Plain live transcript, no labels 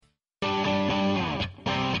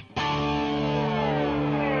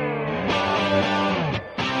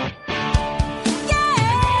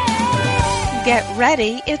Get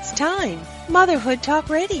ready, it's time. Motherhood Talk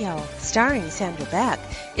Radio, starring Sandra Beck,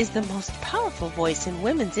 is the most powerful voice in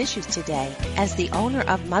women's issues today. As the owner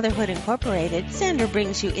of Motherhood Incorporated, Sandra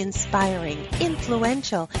brings you inspiring,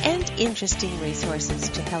 influential, and interesting resources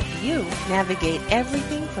to help you navigate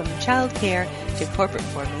everything from childcare to corporate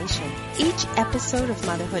formation. Each episode of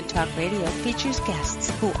Motherhood Talk Radio features guests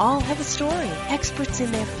who all have a story, experts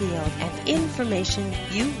in their field, and information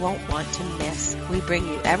you won't want to miss. We bring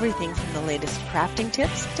you everything from the latest crafting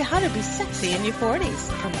tips to how to be sexy in your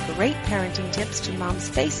 40s, from great parenting tips to moms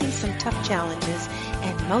facing some tough challenges,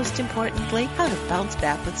 and most importantly, how to bounce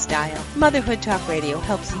back with style. Motherhood Talk Radio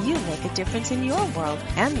helps you make a difference in your world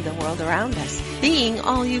and the world around us. Being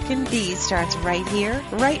all you can be starts right here,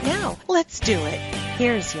 right now. Let's do it.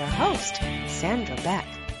 Here's your host, Sandra Beck.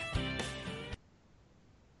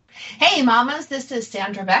 Hey mamas, this is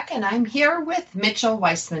Sandra Beck, and I'm here with Mitchell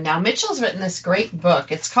Weitzman. Now, Mitchell's written this great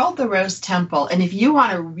book. It's called The Rose Temple, and if you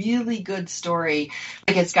want a really good story,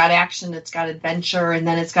 like it's got action, it's got adventure, and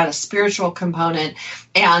then it's got a spiritual component,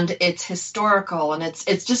 and it's historical, and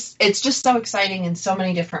it's just so exciting in so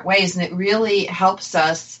many different ways, and it really helps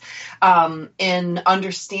us in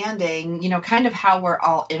understanding, kind of how we're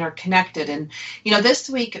all interconnected. And, this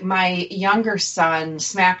week, my younger son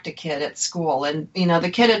smacked a kid at school, and, the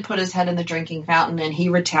kid had put his head in the drinking fountain and he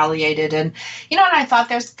retaliated. And, and I thought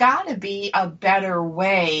there's got to be a better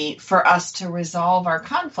way for us to resolve our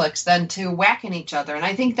conflicts than to whacking each other. And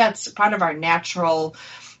I think that's part of our natural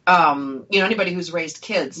anybody who's raised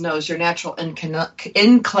kids knows your natural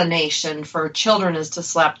inclination for children is to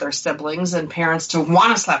slap their siblings and parents to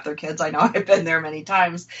want to slap their kids. I know I've been there many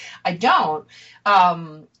times. I don't.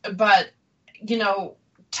 But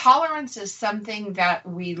tolerance is something that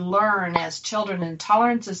we learn as children, and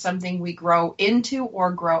tolerance is something we grow into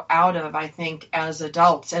or grow out of, I think, as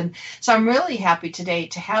adults. And so I'm really happy today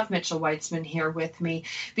to have Mitchell Weitzman here with me,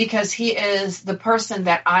 because he is the person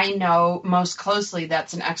that I know most closely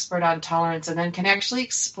that's an expert on tolerance and then can actually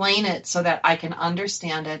explain it so that I can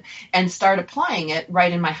understand it and start applying it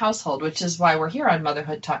right in my household, which is why we're here on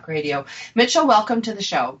Motherhood Talk Radio. Mitchell, welcome to the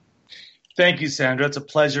show. Thank you, Sandra. It's a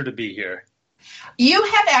pleasure to be here. You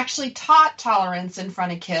have actually taught tolerance in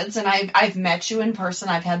front of kids, and I've met you in person.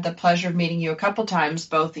 I've had the pleasure of meeting you a couple times,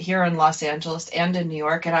 both here in Los Angeles and in New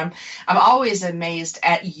York, and I'm always amazed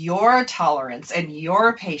at your tolerance and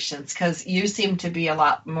your patience, because you seem to be a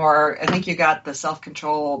lot more. I think you got the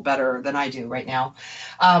self-control better than I do right now,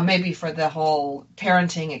 maybe for the whole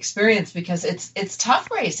parenting experience, because it's tough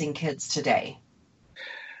raising kids today.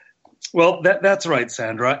 Well, that's right,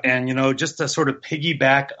 Sandra. And, just to sort of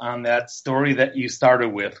piggyback on that story that you started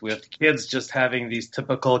with kids just having these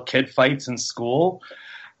typical kid fights in school,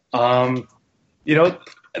 that's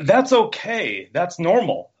okay. That's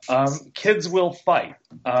normal. Kids will fight.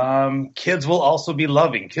 Kids will also be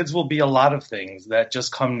loving. Kids will be a lot of things that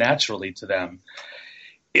just come naturally to them.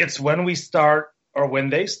 It's when we start, or when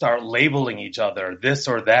they start labeling each other this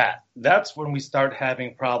or that, that's when we start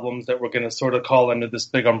having problems that we're going to sort of call under this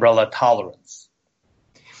big umbrella tolerance.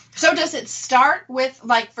 So does it start with,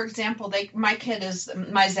 like, for example, my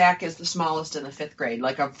Zach is the smallest in the fifth grade,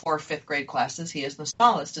 like of 4 fifth grade classes, he is the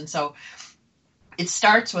smallest. And so it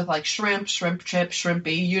starts with like shrimp chip,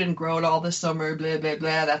 shrimpy, you didn't grow it all this summer, blah, blah,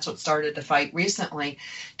 blah. That's what started the fight recently.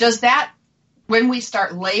 Does that, when we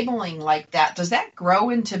start labeling like that, does that grow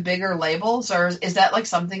into bigger labels, or is that like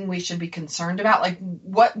something we should be concerned about? Like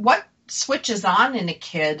what switches on in a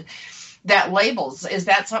kid that labels? Is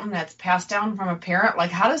that something that's passed down from a parent?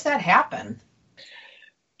 Like, how does that happen?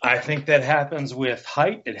 I think that happens with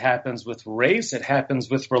height. It happens with race. It happens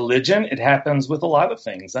with religion. It happens with a lot of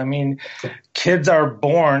things. I mean, kids are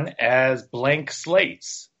born as blank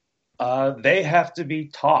slates. They have to be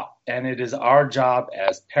taught, and it is our job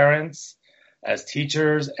as parents, as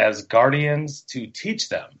teachers, as guardians, to teach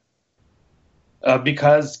them.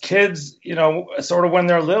 Because kids, sort of when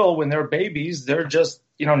they're little, when they're babies, they're just,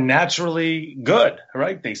 naturally good,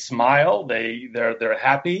 right? They smile, they're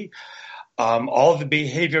happy. All of the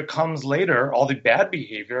behavior comes later. All the bad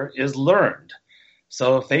behavior is learned.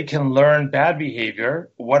 So if they can learn bad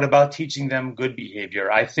behavior, what about teaching them good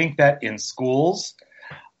behavior? I think that in schools,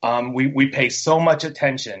 we pay so much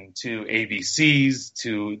attention to ABCs,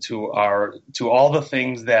 to all the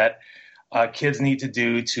things that kids need to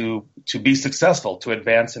do to be successful, to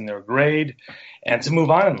advance in their grade, and to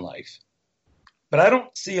move on in life. But I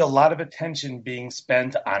don't see a lot of attention being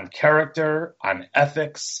spent on character, on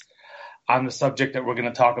ethics, on the subject that we're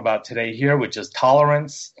going to talk about today here, which is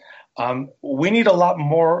tolerance. We need a lot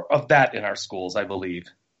more of that in our schools, I believe.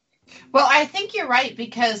 Well, I think you're right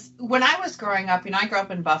because when I was growing up, I grew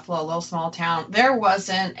up in Buffalo, a little small town. There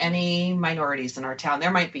wasn't any minorities in our town.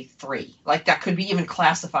 There might be three, like that could be even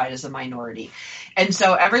classified as a minority. And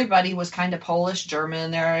so everybody was kind of Polish,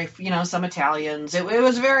 German, there, some Italians. It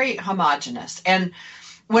was very homogenous. And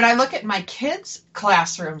when I look at my kids'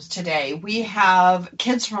 classrooms today, we have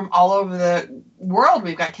kids from all over the world.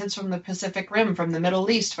 We've got kids from the Pacific Rim, from the Middle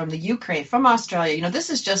East, from the Ukraine, from Australia. This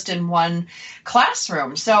is just in one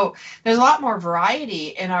classroom. So there's a lot more variety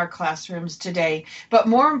in our classrooms today. But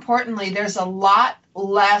more importantly, there's a lot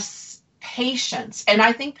less patience. And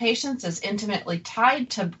I think patience is intimately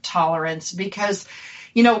tied to tolerance because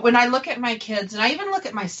when I look at my kids, and I even look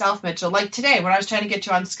at myself, Mitchell, like today when I was trying to get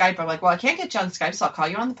you on Skype, I'm like, well, I can't get you on Skype, so I'll call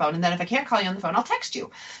you on the phone. And then if I can't call you on the phone, I'll text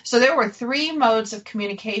you. So there were 3 modes of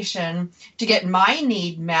communication to get my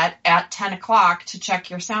need met at 10 o'clock to check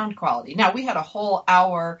your sound quality. Now, we had a whole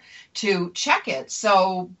hour to check it.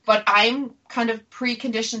 But I'm kind of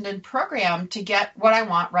preconditioned and programmed to get what I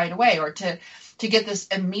want right away, or to get this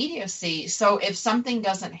immediacy. So if something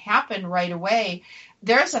doesn't happen right away,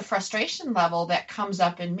 there's a frustration level that comes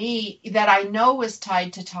up in me that I know is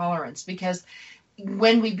tied to tolerance, because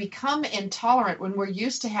when we become intolerant, when we're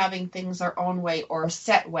used to having things our own way or a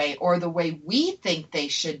set way or the way we think they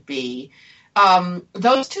should be,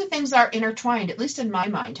 those two things are intertwined, at least in my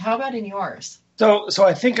mind. How about in yours? So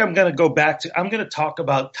I think I'm going to go back to, I'm going to talk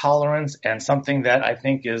about tolerance and something that I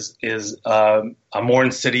think is a more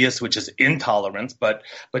insidious, which is intolerance. But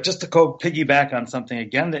just to go piggyback on something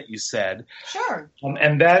again that you said. Sure.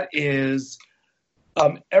 And that is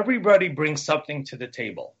everybody brings something to the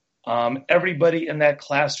table. Everybody in that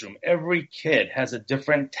classroom, every kid has a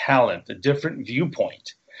different talent, a different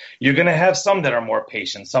viewpoint. You're going to have some that are more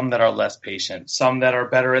patient, some that are less patient, some that are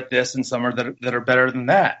better at this and some that are better than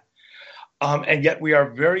that. And yet we are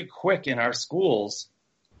very quick in our schools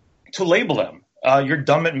to label them. You're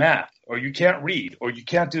dumb at math, or you can't read, or you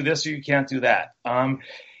can't do this, or you can't do that.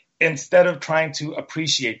 Instead of trying to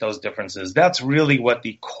appreciate those differences, that's really what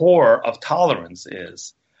the core of tolerance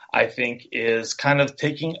is, I think, is kind of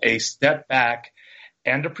taking a step back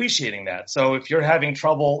and appreciating that. So if you're having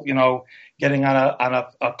trouble, getting on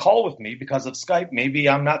a call with me because of Skype, maybe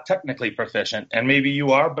I'm not technically proficient, and maybe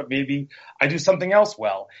you are, but maybe I do something else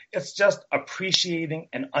well. It's just appreciating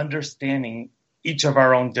and understanding each of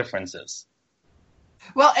our own differences.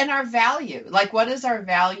 Well, and our value, like what is our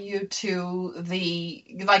value to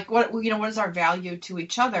what is our value to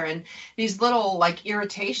each other? And these little like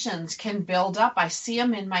irritations can build up. I see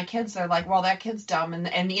them in my kids. They're like, well, that kid's dumb.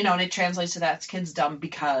 And and it translates to that kid's dumb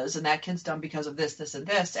because, and that kid's dumb because of this, this, and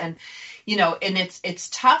this. And, and it's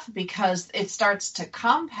tough because it starts to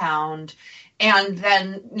compound, and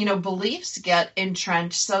then, beliefs get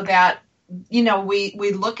entrenched so that,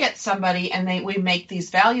 we look at somebody and we make these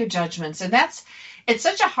value judgments. And it's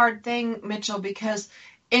such a hard thing, Mitchell, because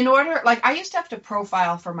I used to have to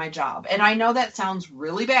profile for my job. And I know that sounds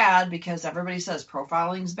really bad because everybody says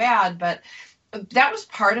profiling's bad, but that was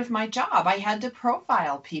part of my job. I had to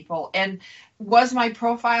profile people. And was my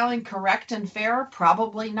profiling correct and fair?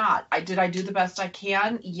 Probably not. Did I do the best I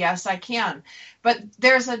can? Yes, I can. But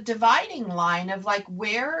there's a dividing line of like,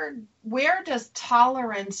 where does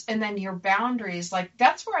tolerance and then your boundaries, like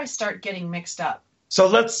that's where I start getting mixed up. So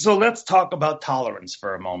let's talk about tolerance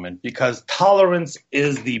for a moment, because tolerance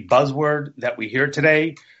is the buzzword that we hear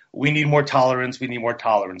today. We need more tolerance. We need more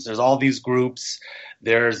tolerance. There's all these groups.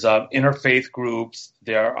 There's interfaith groups.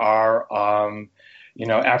 There are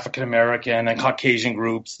African American and Caucasian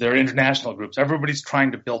groups. There are international groups. Everybody's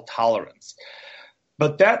trying to build tolerance.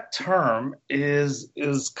 But that term is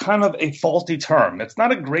kind of a faulty term. It's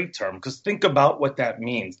not a great term, because think about what that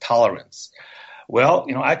means, tolerance. Well,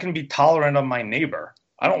 I can be tolerant of my neighbor.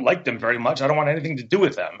 I don't like them very much. I don't want anything to do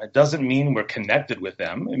with them. It doesn't mean we're connected with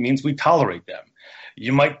them. It means we tolerate them.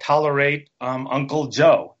 You might tolerate Uncle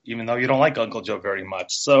Joe, even though you don't like Uncle Joe very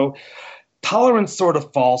much. So tolerance sort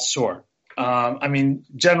of falls short.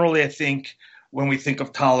 Generally, I think when we think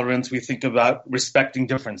of tolerance, we think about respecting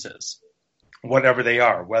differences, whatever they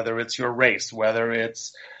are, whether it's your race, whether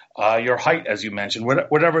it's your height, as you mentioned,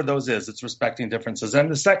 whatever those is, it's respecting differences.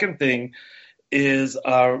 And the second thing is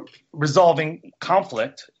resolving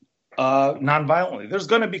conflict nonviolently. There's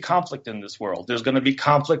going to be conflict in this world. There's going to be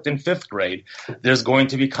conflict in 5th grade. There's going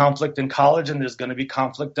to be conflict in college, and there's going to be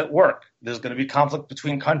conflict at work. There's going to be conflict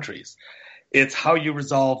between countries. It's how you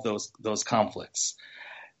resolve those conflicts.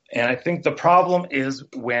 And I think the problem is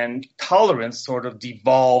when tolerance sort of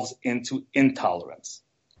devolves into intolerance,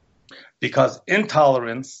 because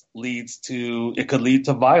intolerance could lead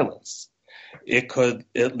to violence.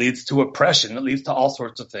 It leads to oppression. It leads to all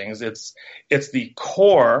sorts of things. It's the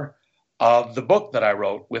core of the book that I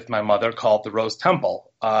wrote with my mother called The Rose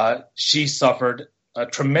Temple. She suffered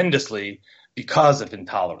tremendously because of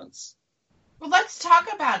intolerance. Well, let's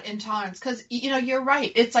talk about intolerance because, you're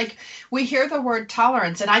right. It's like we hear the word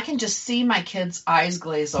tolerance and I can just see my kids' eyes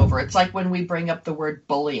glaze over. It's like when we bring up the word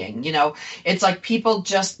bullying, it's like people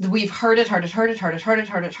we've heard it,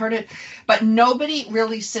 but nobody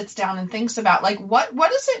really sits down and thinks about like, what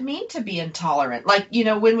does it mean to be intolerant? Like,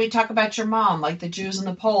 when we talk about your mom, like the Jews and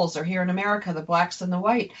the Poles, or here in America, the blacks and the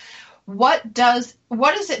white, what does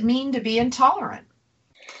it mean to be intolerant?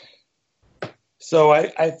 So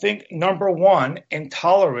I think, number one,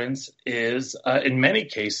 intolerance is, in many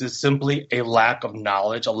cases, simply a lack of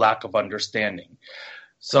knowledge, a lack of understanding.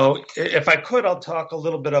 So if I could, I'll talk a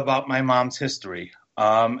little bit about my mom's history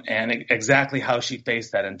and exactly how she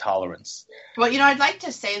faced that intolerance. Well, I'd like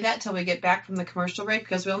to say that till we get back from the commercial break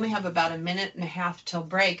because we only have about a minute and a half till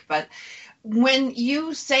break. But when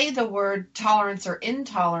you say the word tolerance or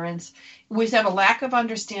intolerance, we have a lack of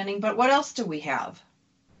understanding, but what else do we have?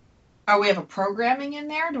 We have a programming in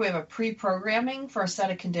there? Do we have a pre-programming for a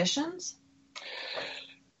set of conditions?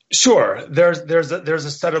 Sure. There's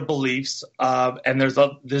a set of beliefs, and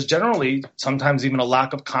there's generally sometimes even a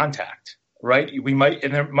lack of contact, right?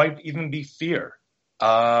 There might even be fear,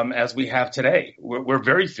 as we have today. We're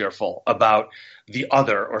very fearful about the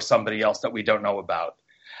other or somebody else that we don't know about.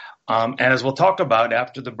 And as we'll talk about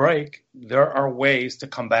after the break, there are ways to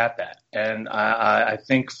combat that. And I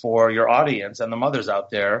think for your audience and the mothers out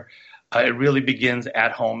there, it really begins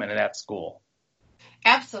at home and at school.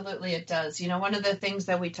 Absolutely, it does. One of the things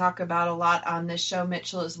that we talk about a lot on this show,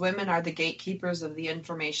 Mitchell, is women are the gatekeepers of the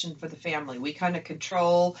information for the family. We kind of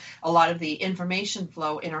control a lot of the information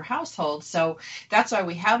flow in our household. So that's why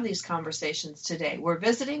we have these conversations today. We're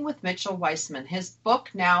visiting with Mitchell Weitzman. His book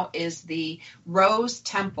now is The Rose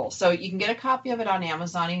Temple. So you can get a copy of it on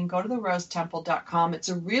Amazon. You can go to therosetemple.com. It's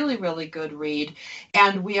a really, really good read.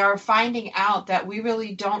 And we are finding out that we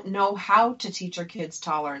really don't know how to teach our kids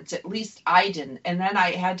tolerance. At least I didn't. And then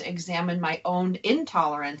I had to examine my own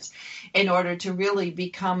intolerance in order to really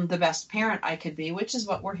become the best parent I could be, which is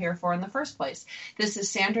what we're here for in the first place. This is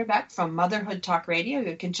Sandra Beck from Motherhood Talk Radio.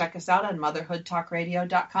 You can check us out on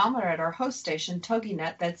motherhoodtalkradio.com or at our host station,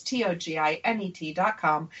 TogiNet. That's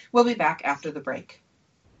TOGINET.com. We'll be back after the break.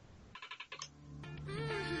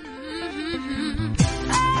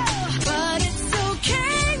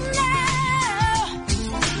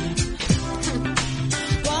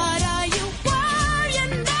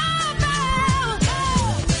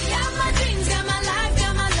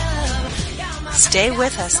 Stay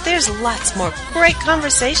with us. There's lots more great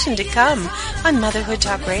conversation to come on Motherhood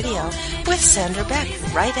Talk Radio with Sandra Beck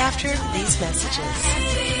right after these messages.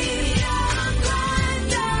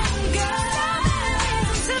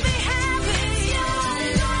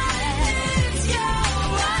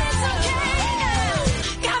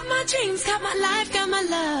 Got my life, got my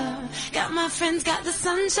love, got my friends, got the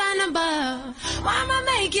sunshine above. Why am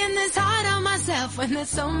I making this hard on myself when there's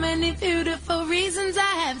so many beautiful reasons I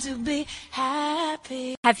have to be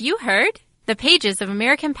happy? Have you heard? The pages of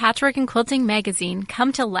American Patchwork and Quilting magazine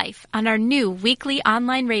come to life on our new weekly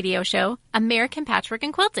online radio show, American Patchwork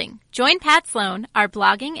and Quilting. Join Pat Sloan, our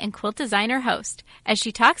blogging and quilt designer host, as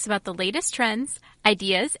she talks about the latest trends,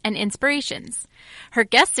 ideas, and inspirations. Her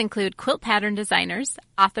guests include quilt pattern designers,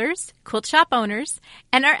 authors, quilt shop owners,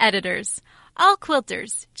 and our editors, all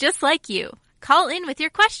quilters, just like you. Call in with your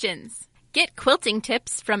questions. Get quilting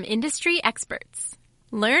tips from industry experts.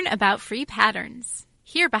 Learn about free patterns.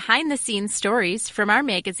 Hear behind-the-scenes stories from our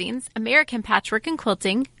magazines, American Patchwork and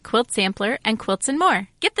Quilting, Quilt Sampler, and Quilts and More.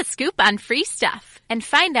 Get the scoop on free stuff and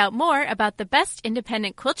find out more about the best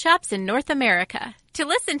independent quilt shops in North America. To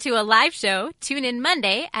listen to a live show, tune in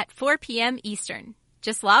Monday at 4 p.m. Eastern.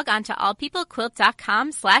 Just log on to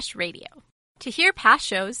allpeoplequilt.com/radio. To hear past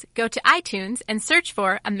shows, go to iTunes and search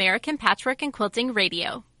for American Patchwork and Quilting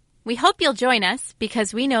Radio. We hope you'll join us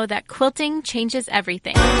because we know that quilting changes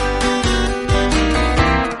everything.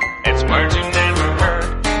 It's words you never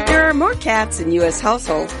heard. There are more cats in U.S.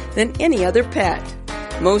 households than any other pet.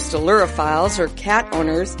 Most allurophiles or cat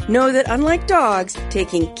owners know that unlike dogs,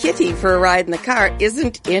 taking Kitty for a ride in the car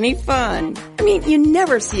isn't any fun. I mean, you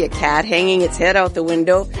never see a cat hanging its head out the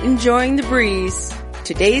window, enjoying the breeze.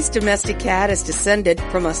 Today's domestic cat is descended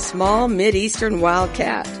from a small Mideastern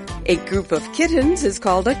wildcat. A group of kittens is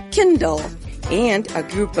called a Kindle, and a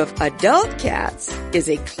group of adult cats is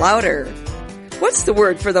a clouder. What's the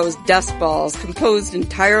word for those dust balls composed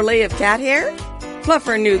entirely of cat hair?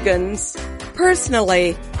 Fluffernuggins.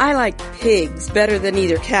 Personally, I like pigs better than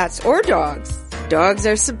either cats or dogs. Dogs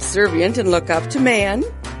are subservient and look up to man.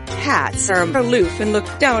 Cats are aloof and look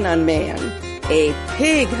down on man. A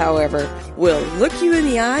pig, however, will look you in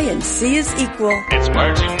the eye and see his equal. It's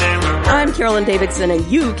words you never heard. I'm Carolyn Davidson, and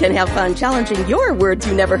you can have fun challenging your words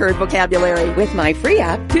you never heard vocabulary with my free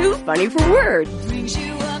app, Too Funny for Words. Brings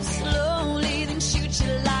you up slowly, then shoots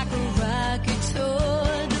you like a rocket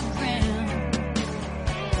toward the ground.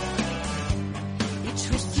 It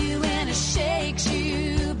twists you and it shakes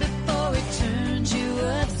you before it turns you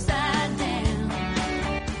upside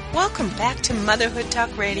down. Welcome back to Motherhood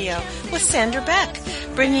Talk Radio with Sandra Beck,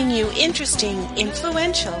 bringing you interesting,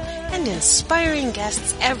 influential, and inspiring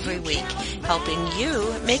guests every week, helping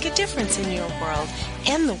you make a difference in your world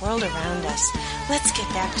and the world around us. Let's get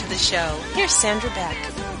back to the show. Here's Sandra Beck.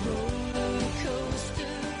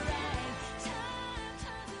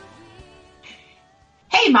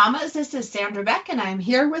 Hey mamas, this is Sandra Beck and I'm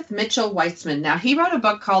here with Mitchell Weitzman. Now he wrote a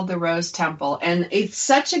book called The Rose Temple and it's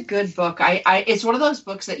such a good book. It's one of those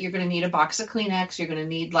books that you're going to need a box of Kleenex. You're going to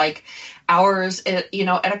need like hours at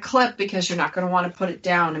a clip because you're not going to want to put it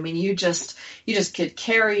down. I mean, you just get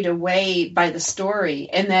carried away by the story.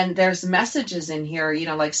 And then there's messages in here,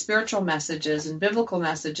 like spiritual messages and biblical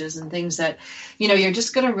messages and things that, you're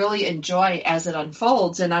just going to really enjoy as it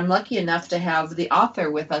unfolds. And I'm lucky enough to have the author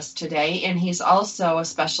with us today. And he's also a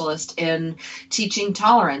specialist in teaching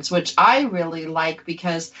tolerance, which I really like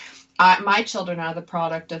because my children are the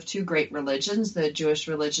product of two great religions, the Jewish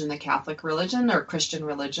religion, the Catholic religion, or Christian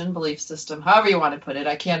religion, belief system, however you want to put it.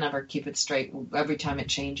 I can't ever keep it straight every time it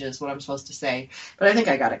changes what I'm supposed to say, but I think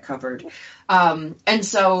I got it covered. And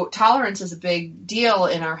so tolerance is a big deal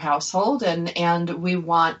in our household, and we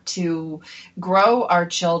want to grow our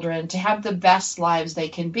children to have the best lives they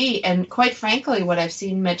can be. And quite frankly, what I've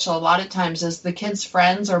seen, Mitchell, a lot of times is the kids'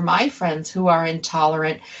 friends or my friends who are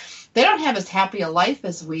intolerant, they don't have as happy a life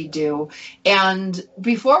as we do. And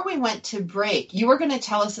before we went to break, you were going to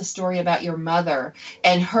tell us a story about your mother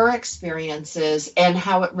and her experiences and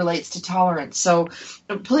how it relates to tolerance. So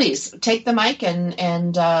please take the mic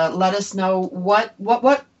and let us know what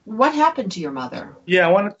happened to your mother. Yeah,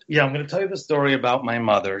 I'm going to tell you the story about my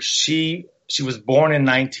mother. She was born in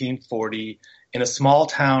 1940 in a small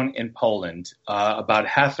town in Poland, about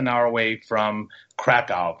half an hour away from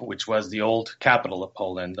Krakow, which was the old capital of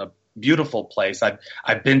Poland, a beautiful place.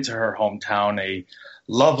 I've been to her hometown, a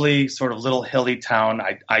lovely sort of little hilly town,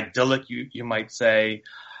 idyllic, you might say.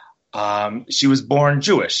 She was born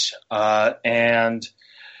Jewish, and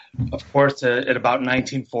of course, at about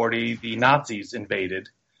 1940, the Nazis invaded,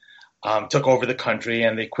 took over the country,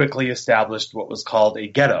 and they quickly established what was called a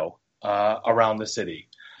ghetto around the city.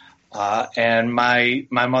 And my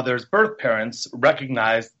mother's birth parents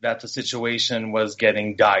recognized that the situation was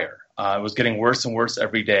getting dire. It was getting worse and worse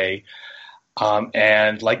every day.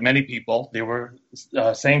 And like many people, they were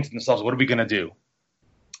saying to themselves, what are we going to do?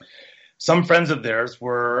 Some friends of theirs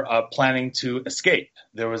were planning to escape.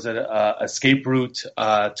 There was an escape route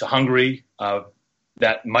to Hungary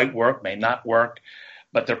that might work, may not work.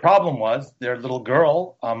 But their problem was their little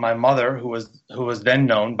girl, my mother, who was then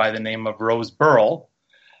known by the name of Rose Burrell,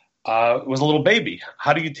 was a little baby.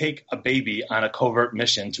 How do you take a baby on a covert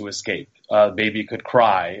mission to escape? A baby could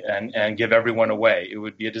cry and give everyone away. It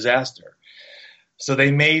would be a disaster. So they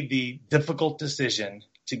made the difficult decision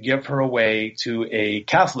to give her away to a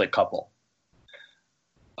Catholic couple.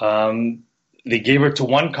 They gave her to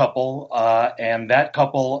one couple, and that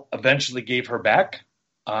couple eventually gave her back.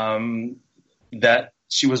 That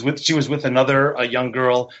she was with a young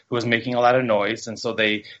girl who was making a lot of noise, and so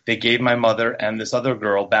they gave my mother and this other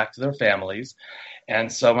girl back to their families.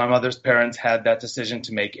 And so my mother's parents had that decision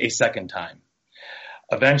to make a second time.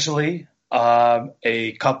 Eventually,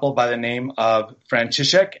 a couple by the name of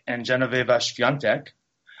Franciszek and Genevieva Świątek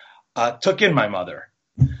took in my mother.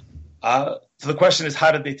 So the question is,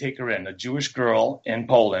 how did they take her in? A Jewish girl in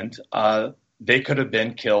Poland, they could have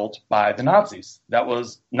been killed by the Nazis. That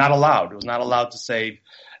was not allowed. It was not allowed to save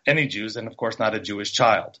any Jews, and of course not a Jewish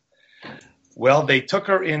child. Well, they took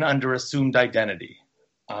her in under assumed identity.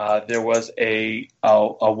 There was a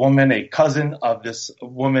woman, a cousin of this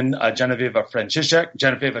woman, Genevieva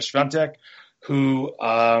Świątek,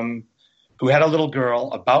 who had a little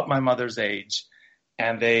girl about my mother's age,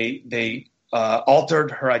 and they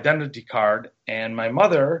altered her identity card, and my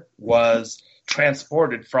mother was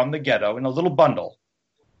transported from the ghetto in a little bundle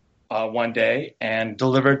one day and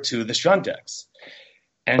delivered to the Świąteks.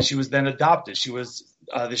 And she was then adopted.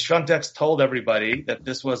 The Świąteks told everybody that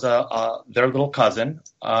this was their little cousin,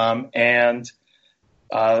 and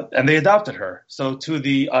they adopted her. So to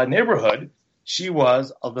the neighborhood, she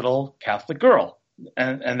was a little Catholic girl.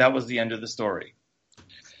 And that was the end of the story.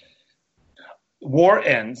 War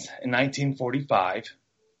ends in 1945,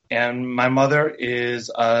 and my mother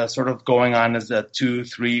is sort of going on as a 2,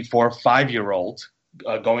 3, 4, 5-year-old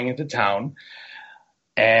going into town.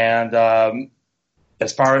 And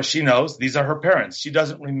as far as she knows, these are her parents. She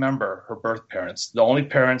doesn't remember her birth parents. The only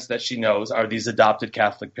parents that she knows are these adopted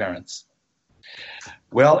Catholic parents.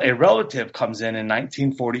 Well, a relative comes in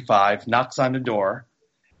 1945, knocks on the door,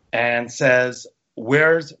 and says,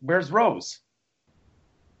 Where's Rose?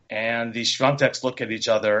 And the Schwantecs look at each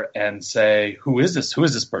other and say, Who is this? Who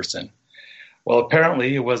is this person? Well,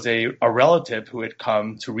 apparently it was a relative who had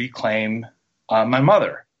come to reclaim my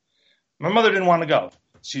mother. My mother didn't want to go.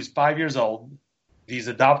 She's 5 years old. These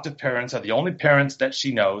adoptive parents are the only parents that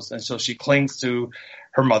she knows, and so she clings to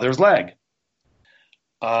her mother's leg.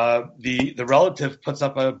 The relative puts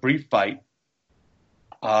up a brief fight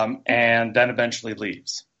and then eventually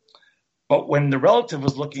leaves. But when the relative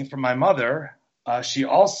was looking for my mother, she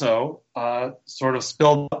also sort of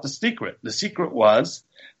spilled out the secret. The secret was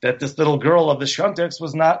that this little girl of the Schwantecs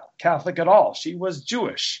was not Catholic at all. She was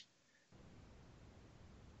Jewish.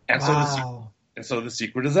 And so the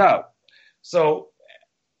secret is out. So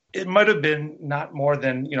it might have been not more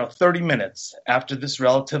than 30 minutes after this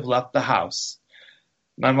relative left the house.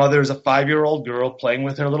 My mother is a 5-year-old girl playing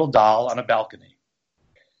with her little doll on a balcony,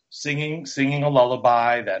 singing a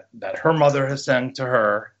lullaby that her mother has sung to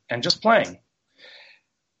her, and just playing.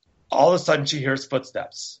 All of a sudden, she hears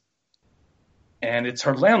footsteps, and it's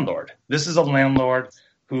her landlord. This is a landlord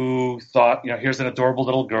who thought, here's an adorable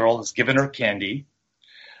little girl who's given her candy.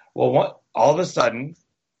 Well, all of a sudden,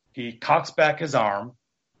 he cocks back his arm.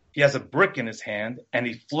 He has a brick in his hand, and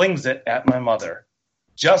he flings it at my mother,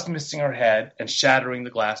 just missing her head and shattering the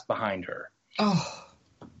glass behind her. Oh.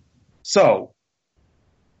 So,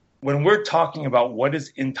 when we're talking about what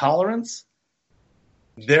is intolerance,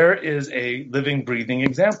 there is a living, breathing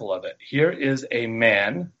example of it. Here is a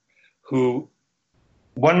man who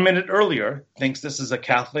 1 minute earlier thinks this is a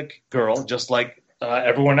Catholic girl, just like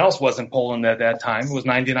everyone else was in Poland at that time, who was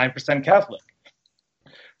 99% Catholic.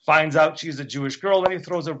 Finds out she's a Jewish girl, and he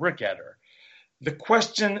throws a brick at her. The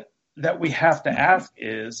question that we have to ask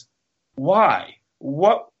is, why?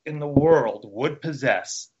 What in the world would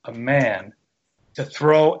possess a man to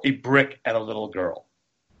throw a brick at a little girl?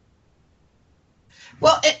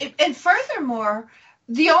 Well, and furthermore,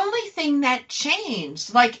 the only thing that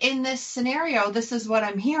changed, like in this scenario, this is what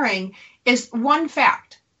I'm hearing, is one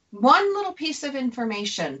fact. One little piece of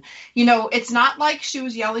information. It's not like she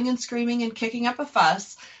was yelling and screaming and kicking up a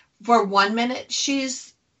fuss. For 1 minute,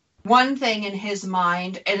 she's one thing in his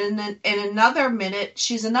mind, and in another minute,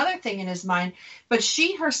 she's another thing in his mind. But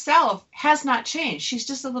she herself has not changed. She's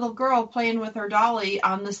just a little girl playing with her dolly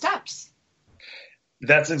on the steps.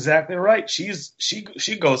 That's exactly right.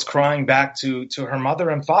 She goes crying back to her mother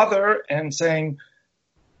and father and saying,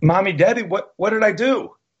 "Mommy, Daddy, what did I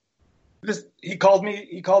do? He called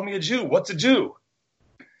me a Jew. What's a Jew?"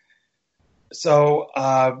 So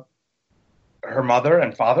her mother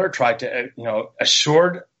and father tried to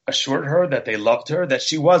assured her that they loved her, that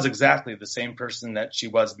she was exactly the same person that she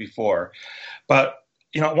was before. But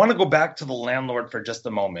I want to go back to the landlord for just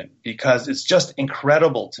a moment, because it's just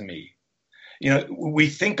incredible to me. We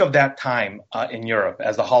think of that time in Europe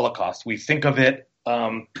as the Holocaust. We think of it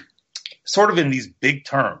sort of in these big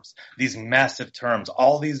terms, these massive terms,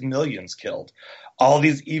 all these millions killed, all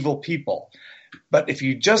these evil people. But if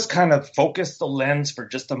you just kind of focus the lens for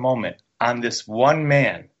just a moment on this one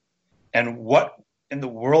man and what in the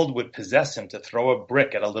world would possess him to throw a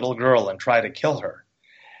brick at a little girl and try to kill her,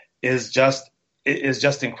 is just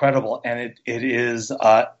incredible. And it is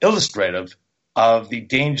illustrative of the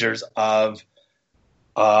dangers of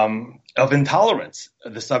intolerance,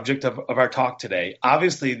 the subject of our talk today.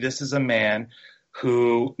 Obviously, this is a man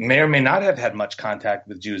who may or may not have had much contact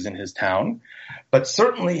with Jews in his town, but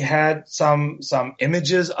certainly had some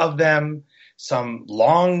images of them, some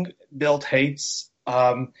long-built hates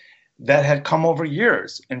that had come over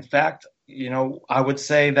years. In fact, I would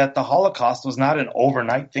say that the Holocaust was not an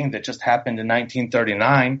overnight thing that just happened in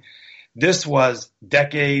 1939. This was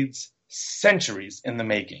decades, centuries in the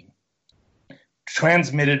making,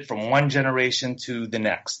 transmitted from one generation to the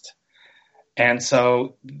next. And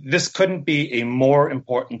so this couldn't be a more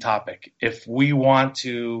important topic if we want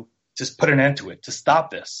to just put an end to it, to stop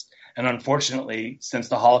this. And unfortunately, since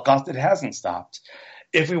the Holocaust, it hasn't stopped.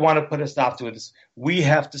 If we want to put a stop to it, we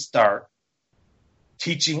have to start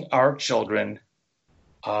teaching our children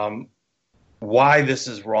why this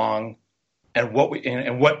is wrong and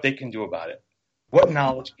what they can do about it. What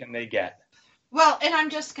knowledge can they get? Well, and I'm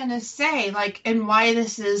just going to say, like, and why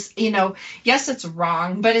this is, yes, it's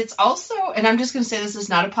wrong, but it's also, and I'm just going to say this is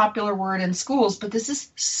not a popular word in schools, but this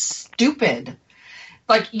is stupid.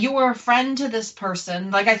 Like, you were a friend to this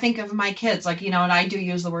person. Like, I think of my kids, like, and I do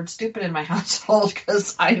use the word stupid in my household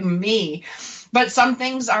because I'm me. But some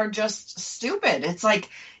things are just stupid. It's like,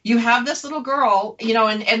 you have this little girl,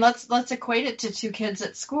 and let's equate it to two kids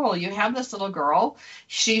at school. You have this little girl.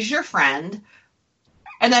 She's your friend.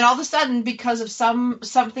 And then all of a sudden, because of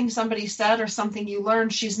something somebody said or something you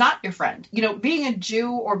learned, she's not your friend. Being a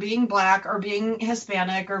Jew or being black or being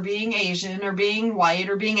Hispanic or being Asian or being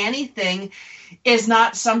white or being anything is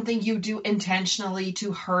not something you do intentionally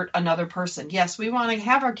to hurt another person. Yes, we want to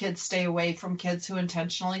have our kids stay away from kids who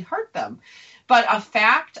intentionally hurt them. But a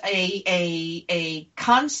fact, a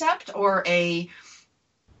concept, or a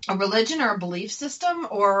religion or a belief system,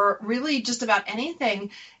 or really just about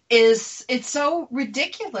anything, it's so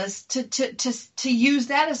ridiculous to use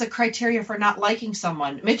that as a criteria for not liking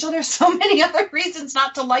someone. Mitchell, there's so many other reasons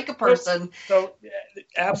not to like a person. So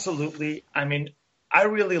absolutely. I mean, I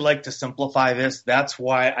really like to simplify this. That's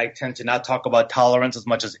why I tend to not talk about tolerance as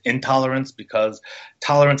much as intolerance, because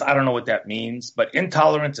tolerance, I don't know what that means, but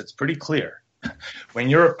intolerance, it's pretty clear. When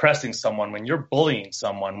you're oppressing someone, when you're bullying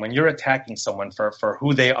someone, when you're attacking someone for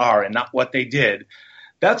who they are and not what they did,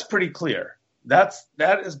 that's pretty clear. That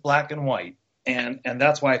is black and white, and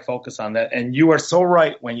that's why I focus on that. And you are so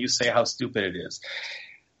right when you say how stupid it is.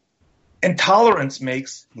 Intolerance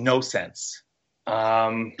makes no sense.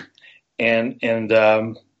 And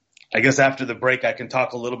I guess after the break I can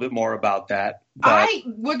talk a little bit more about that. But I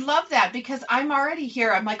would love that, because I'm already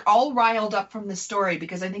here. I'm like all riled up from the story,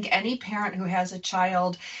 because I think any parent who has a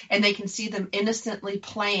child and they can see them innocently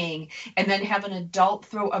playing and then have an adult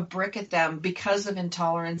throw a brick at them because of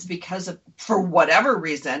intolerance, for whatever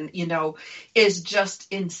reason, is just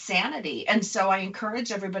insanity. And so I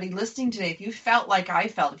encourage everybody listening today, if you felt like I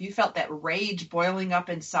felt, if you felt that rage boiling up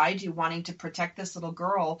inside you wanting to protect this little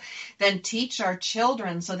girl, then teach our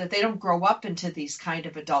children so that they don't grow up into these kind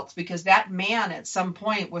of adults, because that man at some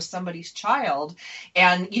point was somebody's child,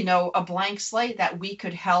 and a blank slate that we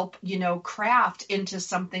could help craft into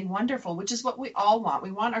something wonderful, which is what we all want.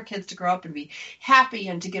 We want our kids to grow up and be happy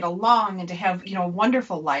and to get along and to have a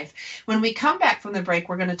wonderful life. When we come back from the break,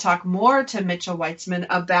 we're going to talk more to Mitchell Weitzman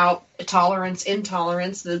about tolerance,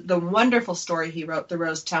 intolerance, the wonderful story he wrote, The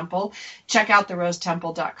Rose Temple. Check out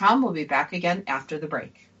therosetemple.com. We'll be back again after the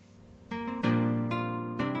break.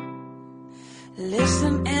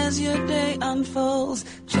 Listen as your day unfolds,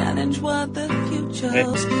 challenge what the future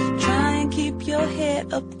holds, try and keep your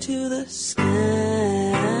head up to the sky.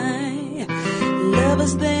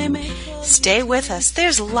 Lovers, they may Stay with us.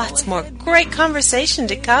 There's lots more great conversation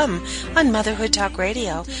to come on Motherhood Talk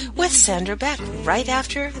Radio with Sandra Beck right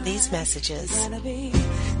after these messages. You gotta be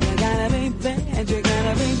bad, you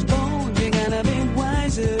gotta be bold, you gotta be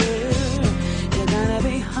wiser. You gotta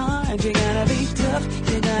be hard, you gotta be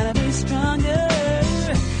tough, you gotta be stronger.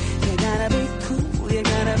 You gotta be cool, you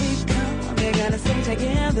gotta be calm, you gotta stay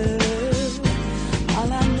together.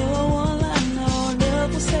 All I know,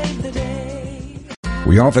 love will save the day.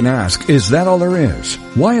 We often ask, is that all there is?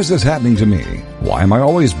 Why is this happening to me? Why am I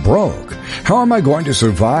always broke? How am I going to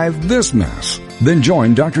survive this mess? Then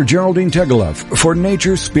join Dr. Geraldine Tegeloff for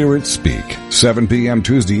Nature Spirit Speak, 7 p.m.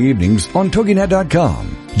 Tuesday evenings on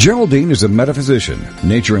TogiNet.com. Geraldine is a metaphysician,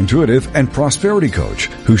 nature intuitive, and prosperity coach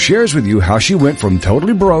who shares with you how she went from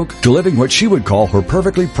totally broke to living what she would call her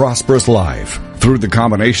perfectly prosperous life. Through the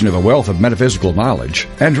combination of a wealth of metaphysical knowledge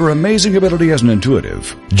and her amazing ability as an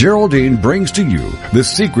intuitive, Geraldine brings to you the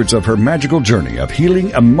secrets of her magical journey of healing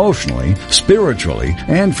emotionally, spiritually,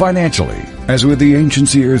 and financially. As with the ancient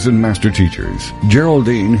seers and master teachers,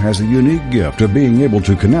 Geraldine has a unique gift of being able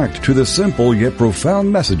to connect to the simple yet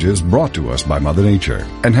profound messages brought to us by Mother Nature,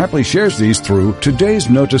 and happily shares these through today's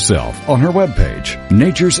note to self on her webpage,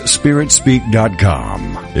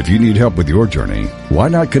 naturespiritspeak.com. If you need help with your journey, why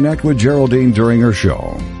not connect with Geraldine during her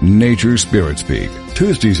show, Nature Spirit Speak,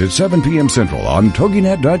 Tuesdays at 7 p.m. Central on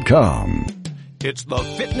TogiNet.com. It's the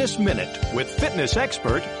Fitness Minute with fitness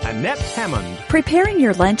expert Annette Hammond. Preparing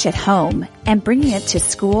your lunch at home and bringing it to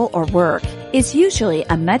school or work is usually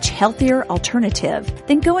a much healthier alternative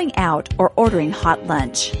than going out or ordering hot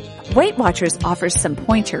lunch. Weight Watchers offers some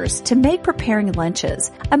pointers to make preparing lunches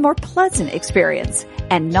a more pleasant experience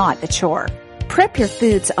and not a chore. Prep your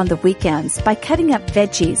foods on the weekends by cutting up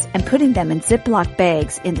veggies and putting them in Ziploc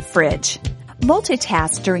bags in the fridge.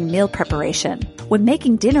 Multitask during meal preparation. When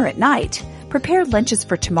making dinner at night, Prepare lunches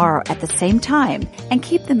for tomorrow at the same time and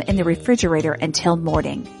keep them in the refrigerator until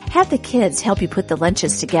morning. Have the kids help you put the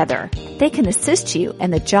lunches together. They can assist you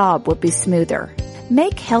and the job will be smoother.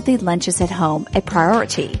 Make healthy lunches at home a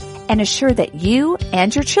priority and assure that you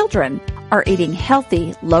and your children are eating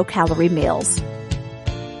healthy, low-calorie meals.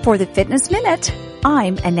 For the Fitness Minute,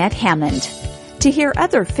 I'm Annette Hammond. To hear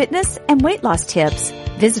other fitness and weight loss tips,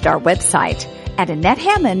 visit our website at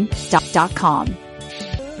AnnetteHammond.com.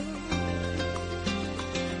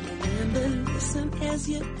 As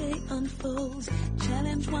your day unfolds,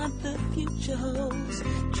 challenge what the future holds.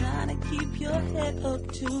 Try to keep your head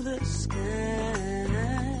up to the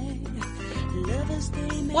sky.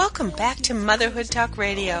 Welcome back to Motherhood Talk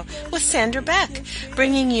Radio with Sandra Beck,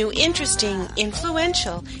 bringing you interesting,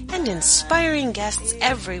 influential, and inspiring guests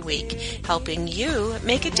every week, helping you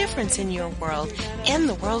make a difference in your world and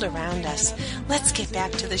the world around us. Let's get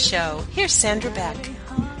back to the show. Here's Sandra Beck.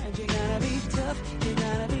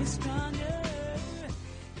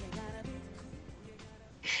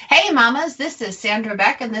 Hey mamas, this is Sandra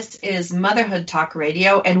Beck and this is Motherhood Talk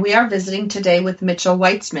Radio, and we are visiting today with Mitchell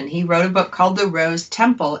Weitzman. He wrote a book called The Rose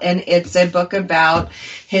Temple, and it's a book about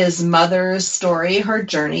his mother's story, her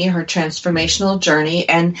journey, her transformational journey.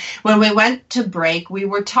 And when we went to break, we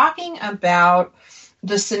were talking about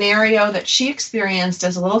the scenario that she experienced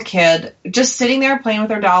as a little kid, just sitting there playing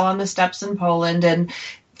with her doll on the steps in Poland and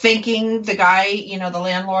thinking the guy, the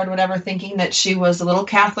landlord, whatever, thinking that she was a little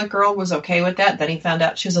Catholic girl was okay with that. Then he found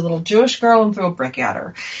out she was a little Jewish girl and threw a brick at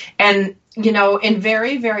her. And, in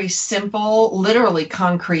very, very simple, literally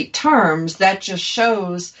concrete terms, that just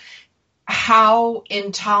shows how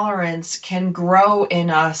intolerance can grow in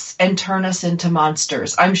us and turn us into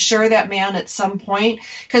monsters. I'm sure that man at some point,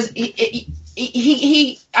 because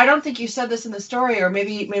he I don't think you said this in the story, or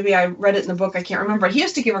maybe I read it in the book, I can't remember. He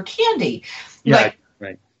used to give her candy. Yeah,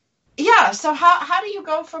 right. Yeah, so how do you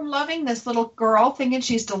go from loving this little girl, thinking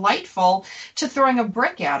she's delightful, to throwing a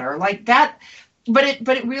brick at her like that? But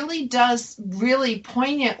it really does really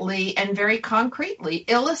poignantly and very concretely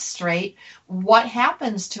illustrate what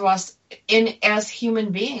happens to us as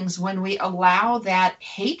human beings when we allow that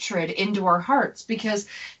hatred into our hearts. Because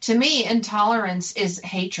to me, intolerance is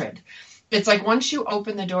hatred. It's like once you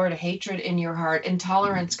open the door to hatred in your heart,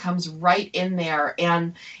 intolerance comes right in there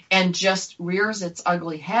and just rears its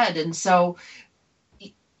ugly head. And so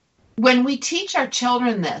when we teach our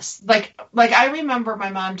children this, like I remember my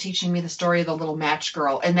mom teaching me the story of the little match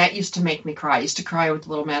girl, and that used to make me cry. I used to cry with the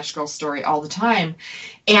little match girl story all the time.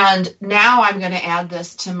 And now I'm going to add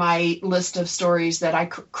this to my list of stories that I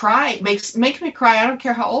cry, makes me cry. I don't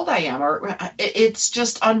care how old I am, or it's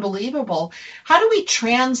just unbelievable. How do we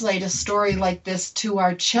translate a story like this to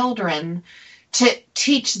our children to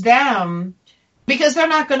teach them? Because they're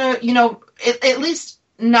not going to, at least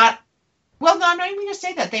not. Well, no, I'm not even going to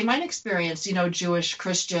say that. They might experience, Jewish,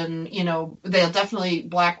 Christian, they'll definitely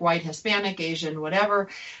black, white, Hispanic, Asian, whatever.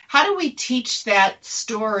 How do we teach that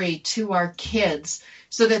story to our kids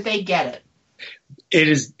so that they get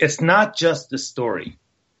it? It's not just the story.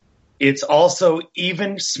 It's also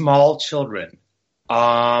even small children.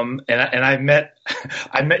 And I met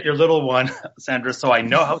your little one, Sandra, so I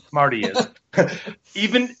know how smart he is.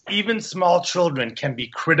 Even small children can be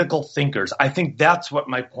critical thinkers. I think that's what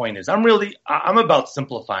my point is. I'm about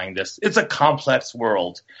simplifying this. It's a complex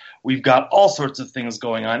world. We've got all sorts of things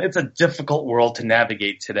going on. It's a difficult world to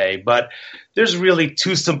navigate today, but there's really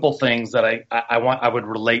two simple things that I would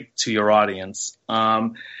relate to your audience.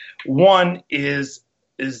 One is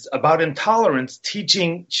about intolerance,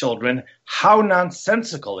 teaching children how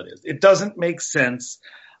nonsensical it is. It doesn't make sense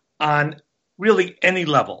on really any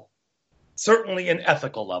level, certainly an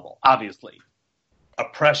ethical level, obviously.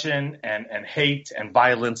 Oppression and hate and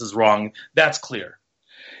violence is wrong. That's clear.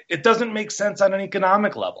 It doesn't make sense on an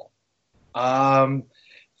economic level.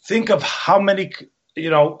 Think of how many,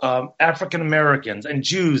 African Americans and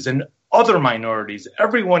Jews and other minorities,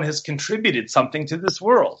 everyone has contributed something to this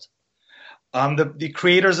world. The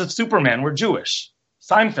creators of Superman were Jewish.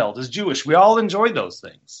 Seinfeld is Jewish. We all enjoy those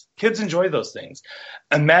things. Kids enjoy those things.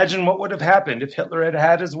 Imagine what would have happened if Hitler had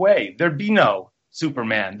had his way. There'd be no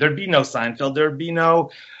Superman. There'd be no Seinfeld. There'd be no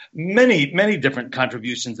many, many different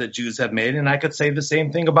contributions that Jews have made. And I could say the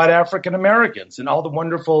same thing about African Americans and all the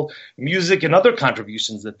wonderful music and other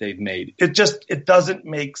contributions that they've made. It doesn't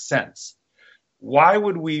make sense. Why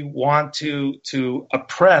would we want to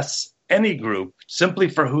oppress any group simply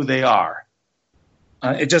for who they are?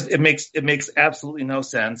 It makes absolutely no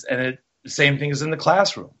sense. And the same thing is in the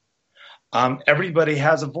classroom. Everybody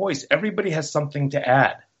has a voice. Everybody has something to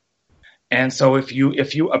add. And so if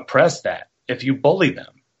you oppress that, if you bully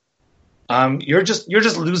them, you're just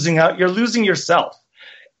losing out. You're losing yourself.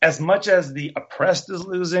 As much as the oppressed is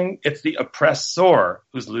losing, it's the oppressor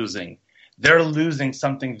who's losing. They're losing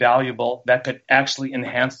something valuable that could actually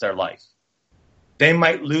enhance their life. They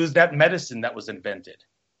might lose that medicine that was invented.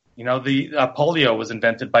 The polio was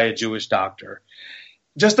invented by a Jewish doctor.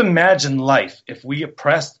 Just imagine life if we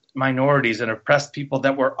oppressed minorities and oppressed people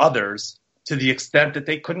that were others to the extent that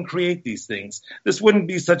they couldn't create these things. This wouldn't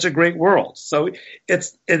be such a great world. So it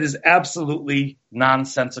is absolutely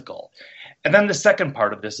nonsensical. And then the second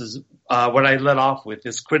part of this is what I led off with,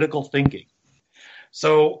 is critical thinking.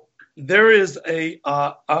 So there is a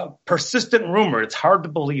persistent rumor. It's hard to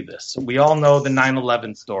believe this. We all know the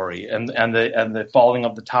 9/11 story and the falling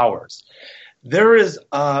of the towers. There is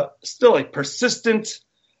still a persistent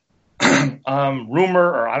rumor,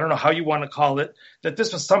 or I don't know how you want to call it, that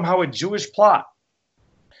this was somehow a Jewish plot.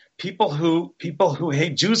 People who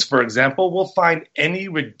hate Jews, for example, will find any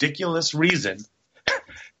ridiculous reason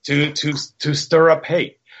to stir up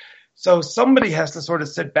hate. So somebody has to sort of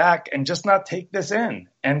sit back and just not take this in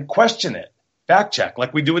and question it, fact check,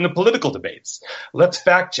 like we do in the political debates. Let's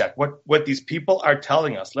fact check what these people are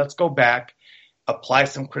telling us. Let's go back, apply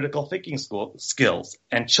some critical thinking skills,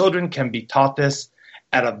 and children can be taught this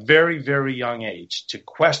at a very, very young age, to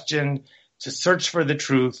question, to search for the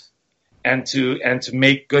truth, and to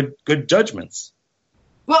make good judgments.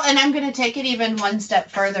 Well, and I'm going to take it even one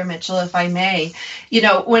step further, Mitchell, if I may.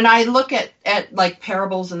 When I look at like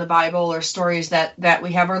parables in the Bible or stories that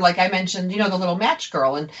we have, or like I mentioned, the little match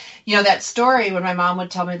girl, and that story, when my mom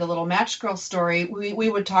would tell me the little match girl story, we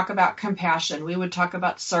would talk about compassion, we would talk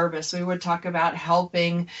about service, we would talk about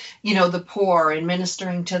helping, the poor and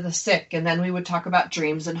ministering to the sick, and then we would talk about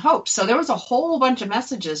dreams and hopes. So there was a whole bunch of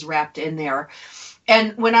messages wrapped in there.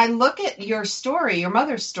 And when I look at your story, your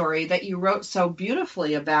mother's story that you wrote so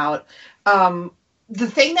beautifully about, the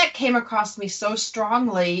thing that came across me so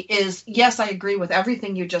strongly is, yes, I agree with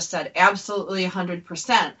everything you just said, absolutely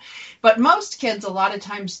 100%. But most kids, a lot of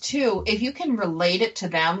times too, if you can relate it to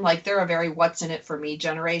them, like they're a very what's in it for me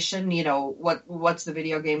generation, what's the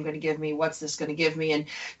video game going to give me? What's this going to give me? And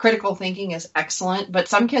critical thinking is excellent, but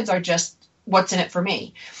some kids are just what's in it for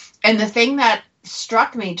me. And the thing that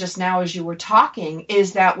struck me just now as you were talking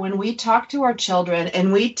is that when we talk to our children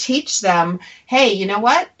and we teach them, hey, you know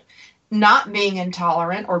what? Not being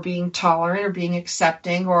intolerant or being tolerant or being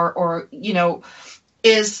accepting or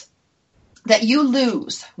is that you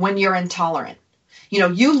lose when you're intolerant.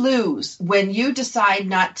 You lose when you decide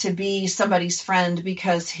not to be somebody's friend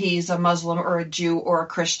because he's a Muslim or a Jew or a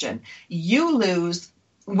Christian. You lose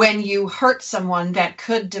when you hurt someone that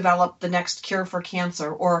could develop the next cure for cancer,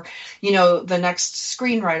 or, the next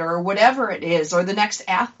screenwriter, or whatever it is, or the next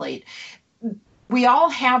athlete. We all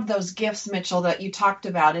have those gifts, Mitchell, that you talked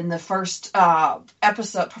about in the first part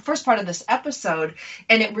of this episode.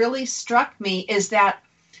 And it really struck me is that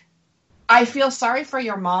I feel sorry for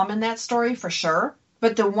your mom in that story for sure.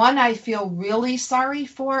 But the one I feel really sorry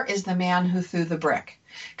for is the man who threw the brick.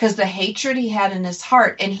 Because the hatred he had in his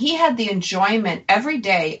heart, and he had the enjoyment every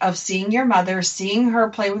day of seeing your mother, seeing her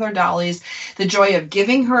play with her dollies, the joy of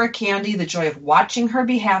giving her a candy, the joy of watching her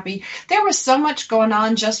be happy. There was so much going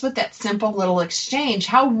on just with that simple little exchange.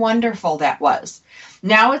 How wonderful that was.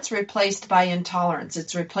 Now it's replaced by intolerance.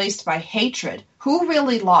 It's replaced by hatred. Who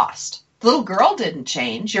really lost? The little girl didn't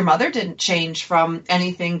change. Your mother didn't change from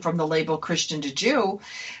anything from the label Christian to Jew,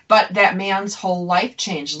 but that man's whole life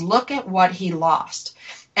changed. Look at what he lost.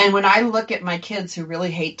 And when I look at my kids who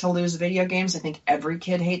really hate to lose video games, I think every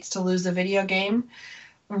kid hates to lose a video game.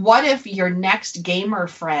 What if your next gamer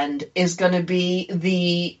friend is going to be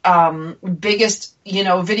the biggest,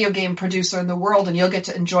 video game producer in the world, and you'll get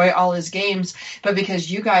to enjoy all his games, but because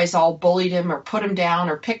you guys all bullied him or put him down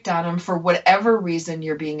or picked on him for whatever reason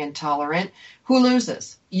you're being intolerant, who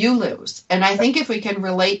loses? You lose. And I think if we can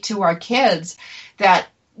relate to our kids that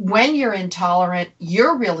when you're intolerant,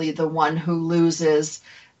 you're really the one who loses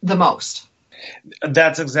the most.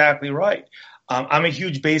 That's exactly right. I'm a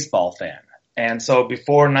huge baseball fan. And so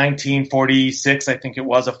before 1946, I think it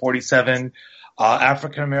was, or 47,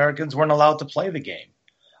 African Americans weren't allowed to play the game.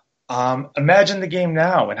 Imagine the game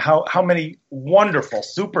now and how many wonderful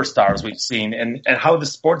superstars we've seen and how the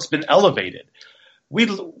sport's been elevated.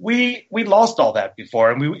 We lost all that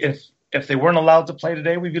before, and if they weren't allowed to play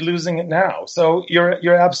today, we'd be losing it now. So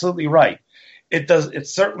you're absolutely right. It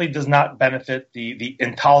certainly does not benefit the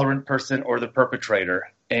intolerant person or the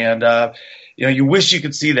perpetrator. And you wish you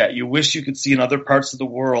could see that. You wish you could see in other parts of the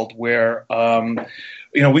world where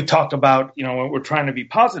we talk about, we're trying to be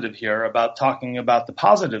positive here about talking about the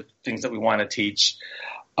positive things that we want to teach.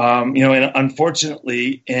 And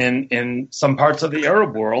unfortunately, in some parts of the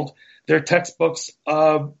Arab world, their textbooks,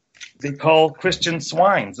 they call Christians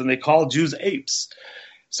swines and they call Jews apes.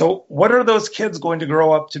 So what are those kids going to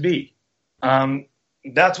grow up to be?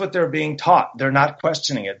 That's what they're being taught. They're not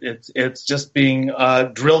questioning it. It's just being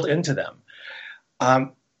drilled into them.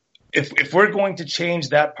 If we're going to change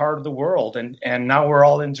that part of the world and now we're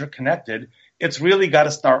all interconnected, it's really got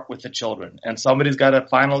to start with the children. And somebody's got to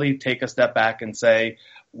finally take a step back and say,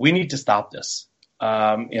 we need to stop this.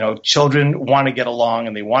 Children want to get along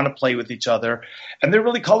and they want to play with each other, and they're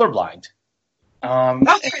really colorblind.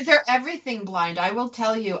 They're everything blind. I will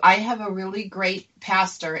tell you, I have a really great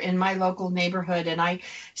pastor in my local neighborhood, and I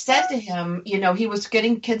said to him, he was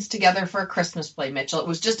getting kids together for a Christmas play, Mitchell. It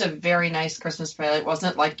was just a very nice Christmas play. It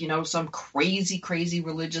wasn't like, some crazy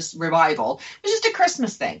religious revival. It was just a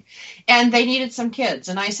Christmas thing. And they needed some kids.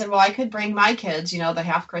 And I said, well, I could bring my kids, the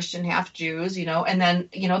half Christian, half Jews, and then,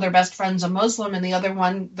 their best friend's a Muslim, and the other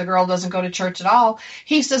one, the girl doesn't go to church at all.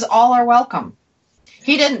 He says, all are welcome.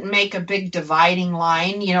 He didn't make a big dividing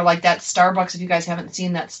line, like that Starbucks. If you guys haven't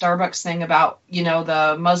seen that Starbucks thing about,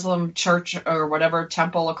 the Muslim church or whatever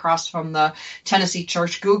temple across from the Tennessee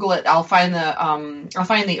church, Google it. I'll find the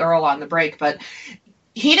URL on the break. But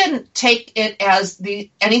he didn't take it as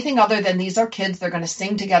anything other than these are kids. They're going to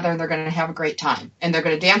sing together and they're going to have a great time. And they're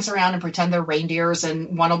going to dance around and pretend they're reindeers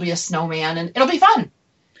and one will be a snowman and it'll be fun.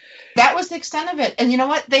 That was the extent of it. And you know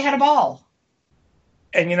what? They had a ball.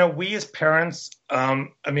 And, we as parents,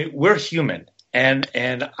 we're human and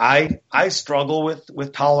I struggle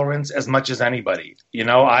with tolerance as much as anybody.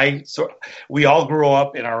 We all grow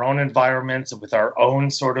up in our own environments with our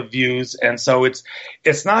own sort of views. And so it's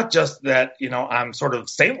not just that, I'm sort of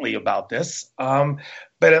saintly about this,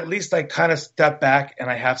 but at least I kind of step back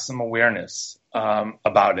and I have some awareness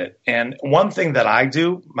about it. And one thing that I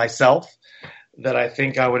do myself that I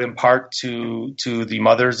think I would impart to the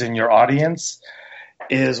mothers in your audience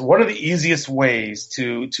is one of the easiest ways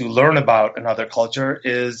to learn about another culture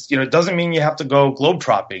is, it doesn't mean you have to go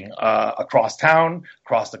globetrotting across town,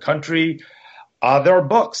 across the country. There are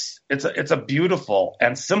books. It's a beautiful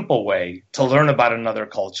and simple way to learn about another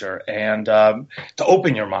culture and to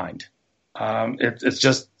open your mind. It's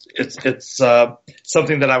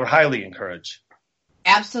something that I would highly encourage.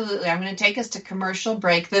 Absolutely. I'm going to take us to commercial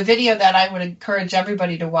break. The video that I would encourage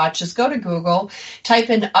everybody to watch is go to Google, type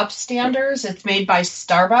in Upstanders. It's made by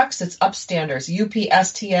Starbucks. It's Upstanders,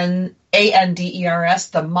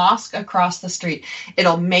 UPSTANDERS, the mosque across the street.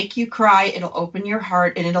 It'll make you cry. It'll open your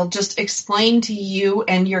heart, and it'll just explain to you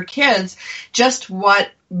and your kids just what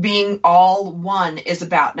being all one is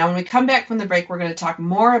about. Now, when we come back from the break, we're going to talk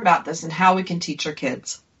more about this and how we can teach our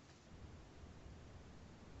kids.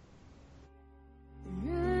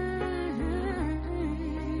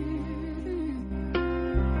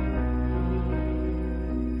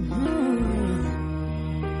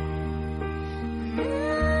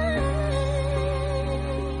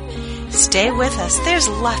 Stay with us. There's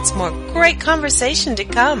lots more great conversation to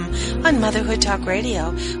come on Motherhood Talk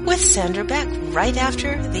Radio with Sandra Beck right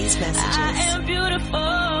after these messages. I am beautiful,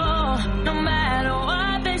 no matter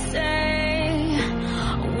what they say.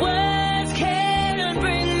 Words can't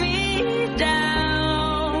bring me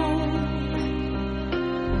down.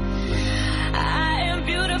 I am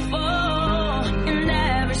beautiful in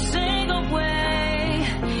every single way.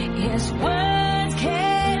 Yes, words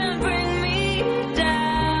can't bring me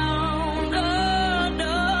down.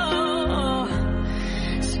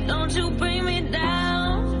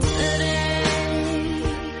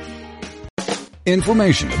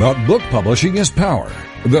 Information about book publishing is power.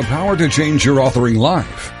 The power to change your authoring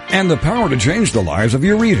life. And the power to change the lives of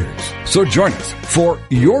your readers. So join us for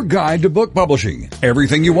Your Guide to Book Publishing.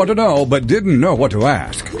 Everything you want to know but didn't know what to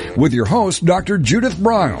ask. With your host, Dr. Judith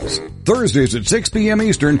Briles. Thursdays at 6 p.m.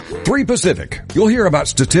 Eastern, 3 Pacific. You'll hear about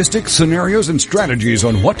statistics, scenarios, and strategies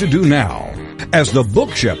on what to do now. As the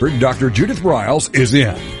book shepherd, Dr. Judith Briles is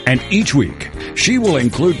in. And each week, she will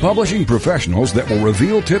include publishing professionals that will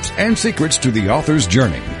reveal tips and secrets to the author's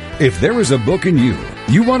journey. If there is a book in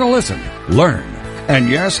you want to listen, learn, and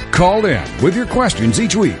yes, call in with your questions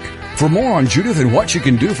each week. For more on Judith and what she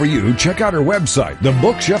can do for you, check out her website,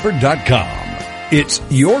 thebookshepherd.com. It's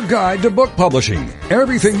your guide to book publishing.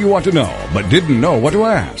 Everything you want to know but didn't know what to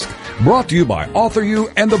ask. Brought to you by Author You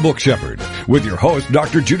and The Book Shepherd with your host,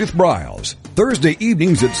 Dr. Judith Briles. Thursday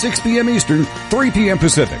evenings at 6 p.m. Eastern, 3 p.m.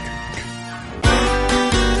 Pacific.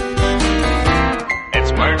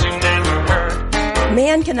 It's words you never heard.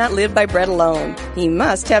 Man cannot live by bread alone. He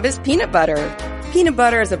must have his peanut butter. Peanut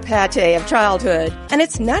butter is a pate of childhood, and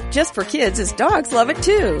it's not just for kids, as dogs love it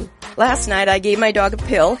too. Last night I gave my dog a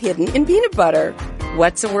pill hidden in peanut butter.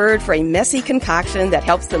 What's a word for a messy concoction that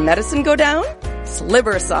helps the medicine go down? Beck's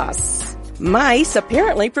liver sauce. Mice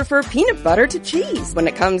apparently prefer peanut butter to cheese when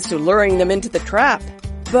it comes to luring them into the trap.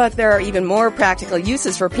 But there are even more practical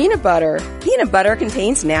uses for peanut butter. Peanut butter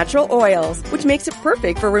contains natural oils, which makes it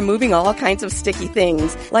perfect for removing all kinds of sticky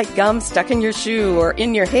things, like gum stuck in your shoe or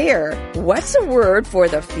in your hair. What's a word for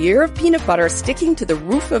the fear of peanut butter sticking to the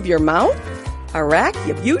roof of your mouth?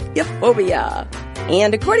 Arachnophobia.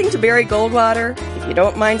 And according to Barry Goldwater, if you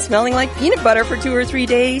don't mind smelling like peanut butter for 2 or 3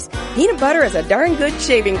 days, peanut butter is a darn good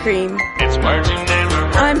shaving cream. It's Marching Never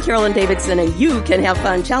Hurt. I'm Carolyn Davidson, and you can have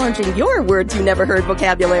fun challenging your words you never heard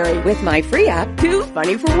vocabulary with my free app, Too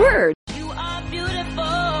Funny for Words. You are beautiful,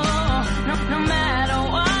 no matter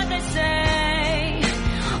what they say.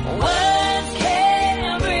 Words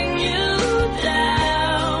can't bring you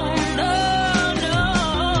down, no.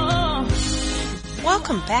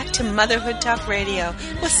 Welcome back to Motherhood Talk Radio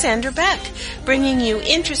with Sandra Beck, bringing you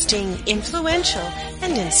interesting, influential,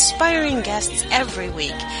 and inspiring guests every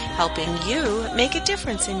week, helping you make a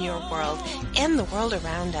difference in your world and the world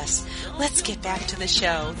around us. Let's get back to the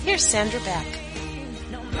show. Here's Sandra Beck.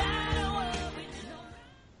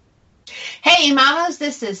 Hey mamas,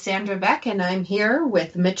 this is Sandra Beck and I'm here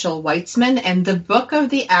with Mitchell Weitzman, and the book of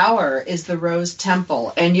the hour is The Rose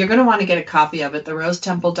Temple, and you're going to want to get a copy of it,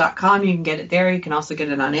 therosetemple.com. You can get it there. You can also get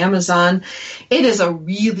it on Amazon. It is a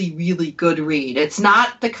really, really good read. It's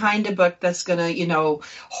not the kind of book that's going to,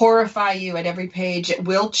 horrify you at every page. It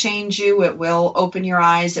will change you. It will open your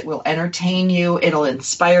eyes. It will entertain you. It'll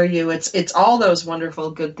inspire you. It's all those wonderful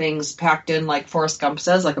good things packed in, like Forrest Gump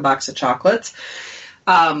says, like a box of chocolates.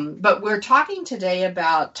 But we're talking today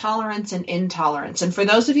about tolerance and intolerance. And for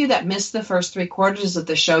those of you that missed the first 3 quarters of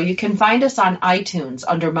the show, you can find us on iTunes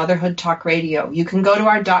under Motherhood Talk Radio. You can go to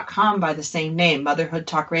our .com by the same name,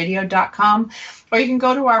 motherhoodtalkradio.com, or you can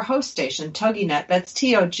go to our host station, TogiNet, that's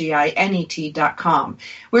TOGINET.com.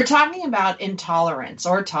 We're talking about intolerance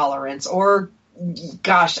or tolerance or,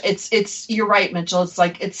 gosh, it's you're right, Mitchell. It's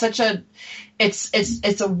like, it's such a,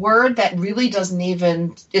 it's a word that really doesn't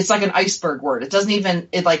even, it's like an iceberg word. It doesn't even,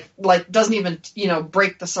 doesn't even,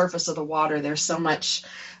 break the surface of the water. There's so much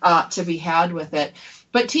to be had with it.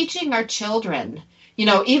 But teaching our children,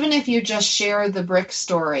 even if you just share the brick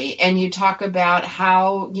story and you talk about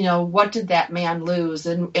how, what did that man lose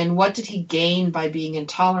and what did he gain by being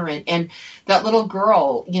intolerant? And that little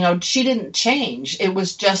girl, she didn't change. It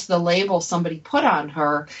was just the label somebody put on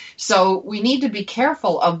her. So we need to be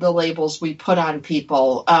careful of the labels we put on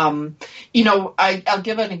people. I'll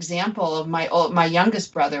give an example of my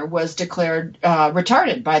youngest brother was declared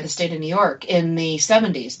retarded by the state of New York in the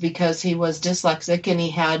 70s because he was dyslexic and he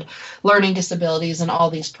had learning disabilities and all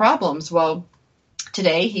these problems. Well,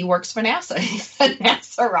 today he works for NASA. He's a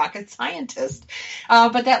NASA rocket scientist.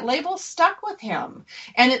 But that label stuck with him,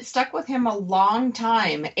 and it stuck with him a long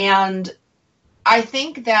time. And I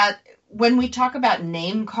think that when we talk about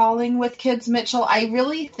name calling with kids, Mitchell, I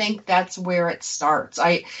really think that's where it starts.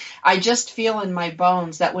 I just feel in my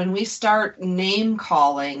bones that when we start name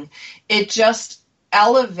calling, it just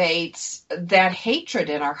elevates that hatred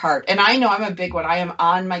in our heart. And I know I'm a big one. I am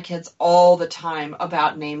on my kids all the time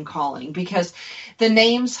about name calling because the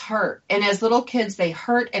names hurt. And as little kids, they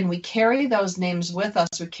hurt, and we carry those names with us.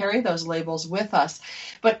 We carry those labels with us.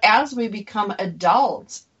 But as we become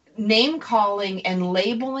adults, name calling and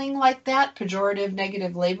labeling like that, pejorative,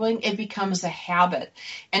 negative labeling, it becomes a habit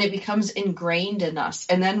and it becomes ingrained in us.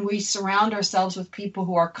 And then we surround ourselves with people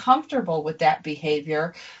who are comfortable with that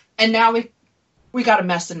behavior. And now we got a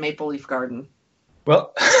mess in Maple Leaf Garden.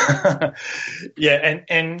 Well, yeah.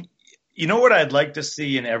 And you know what I'd like to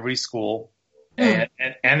see in every school and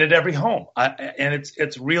at every home. And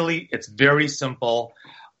it's very simple.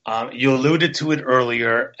 You alluded to it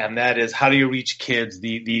earlier, and that is, how do you reach kids?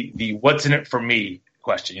 The what's in it for me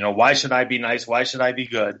question. Why should I be nice? Why should I be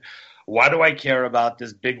good? Why do I care about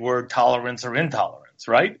this big word tolerance or intolerance,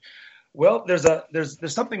 right? Well, there's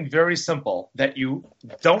something very simple that you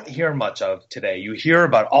don't hear much of today. You hear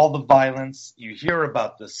about all the violence. You hear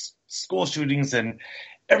about the school shootings and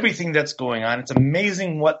everything that's going on. It's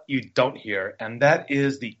amazing what you don't hear, and that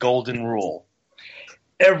is the golden rule.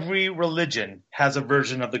 Every religion has a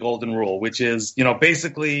version of the golden rule, which is,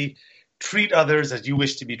 basically treat others as you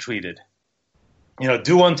wish to be treated.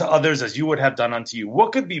 Do unto others as you would have done unto you.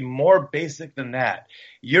 What could be more basic than that?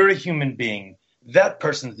 You're a human being. That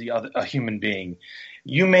person's a human being.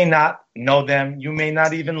 You may not know them. You may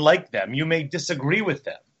not even like them. You may disagree with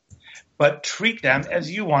them. But treat them as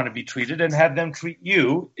you want to be treated and have them treat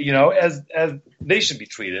you, as they should be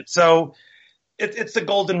treated. So it's the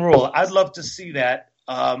golden rule. I'd love to see that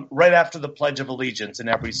right after the Pledge of Allegiance in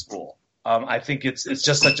every school. I think it's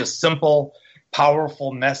just such a simple,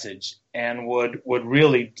 powerful message. and would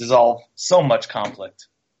really dissolve so much conflict.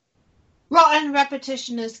 Well, and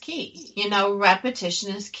repetition is key.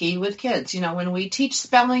 Repetition is key with kids. When we teach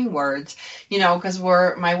spelling words, because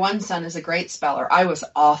my one son is a great speller. I was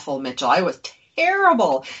awful, Mitchell. I was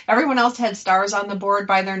terrible. Everyone else had stars on the board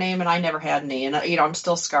by their name, and I never had any. And, I'm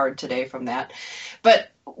still scarred today from that. But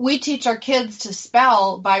we teach our kids to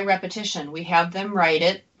spell by repetition. We have them write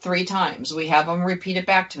it 3 times. We have them repeat it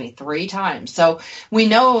back to me 3 times. So we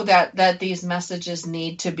know that these messages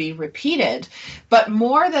need to be repeated. But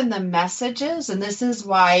more than the messages, and this is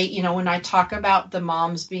why, when I talk about the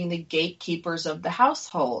moms being the gatekeepers of the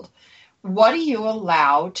household, what do you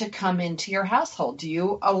allow to come into your household? Do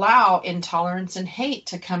you allow intolerance and hate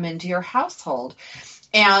to come into your household?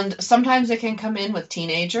 And sometimes it can come in with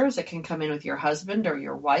teenagers, it can come in with your husband or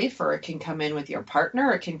your wife, or it can come in with your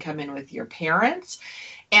partner, it can come in with your parents.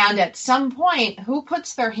 And at some point, who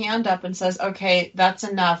puts their hand up and says, okay, that's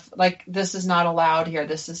enough. Like, this is not allowed here.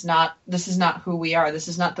 This is not who we are. This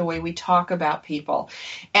is not the way we talk about people.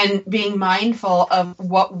 And being mindful of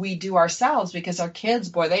what we do ourselves, because our kids,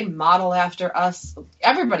 boy, they model after us.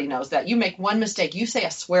 Everybody knows that. You make one mistake. You say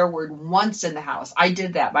a swear word once in the house. I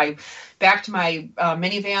did that. I backed my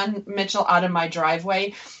minivan, Mitchell, out of my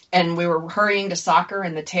driveway. And we were hurrying to soccer,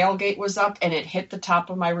 and the tailgate was up, and it hit the top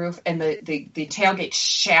of my roof, and the tailgate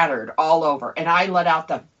shattered all over. And I let out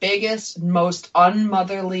the biggest, most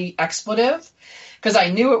unmotherly expletive, because I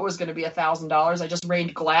knew it was going to be $1,000. I just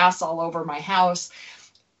rained glass all over my house.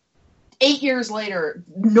 8 years later,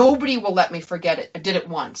 nobody will let me forget it. I did it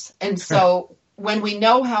once. And so when we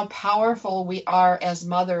know how powerful we are as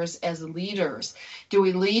mothers, as leaders, do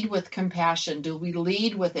we lead with compassion? Do we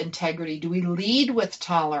lead with integrity? Do we lead with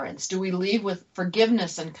tolerance? Do we lead with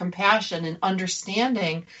forgiveness and compassion and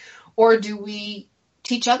understanding? Or do we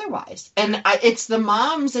teach otherwise? And it's the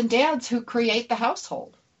moms and dads who create the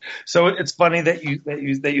household. So it's funny that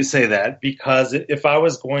you say that, because if I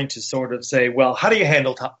was going to sort of say, well, how do you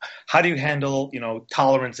handle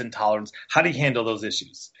tolerance and intolerance? How do you handle those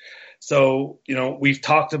issues? So, we've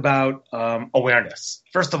talked about awareness.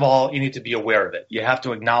 First of all, you need to be aware of it. You have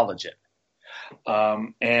to acknowledge it.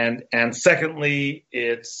 And secondly,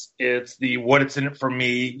 it's the what it's in it for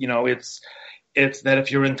me. It's that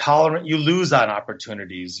if you're intolerant, you lose on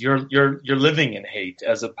opportunities. You're living in hate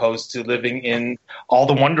as opposed to living in all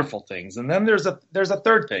the wonderful things. And then there's a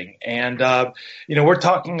third thing. And we're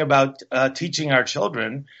talking about teaching our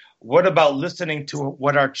children. What about listening to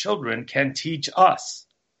what our children can teach us?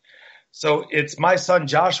 So it's my son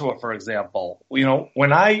Joshua, for example.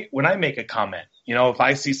 When I make a comment, if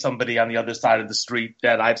I see somebody on the other side of the street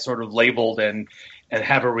that I've sort of labeled and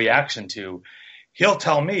have a reaction to, he'll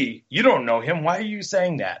tell me, "You don't know him. Why are you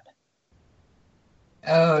saying that?"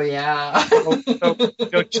 Oh yeah.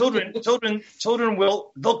 Children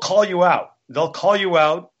they'll call you out. They'll call you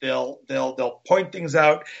out. They'll point things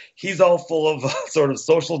out. He's all full of sort of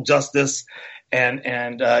social justice.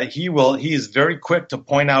 And he is very quick to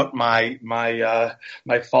point out my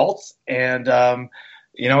faults. And,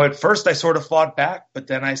 at first I sort of fought back, but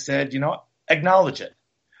then I said, acknowledge it.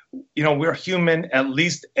 We're human, at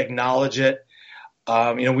least acknowledge it.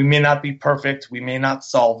 We may not be perfect. We may not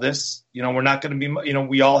solve this. We're not going to be,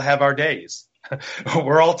 we all have our days.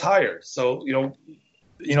 We're all tired. So,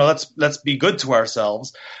 let's be good to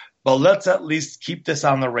ourselves, but let's at least keep this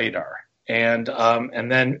on the radar. And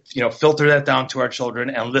then, filter that down to our children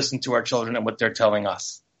and listen to our children and what they're telling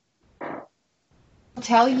us. I'll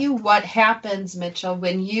tell you what happens, Mitchell,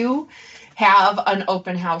 when you have an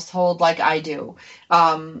open household like I do.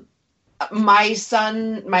 My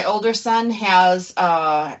older son has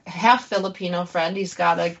a half Filipino friend. He's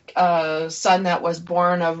got a son that was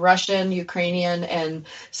born of Russian, Ukrainian, and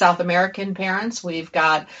South American parents. We've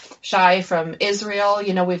got Shai from Israel.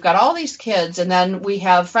 We've got all these kids. And then we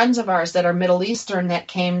have friends of ours that are Middle Eastern that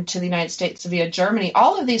came to the United States via Germany.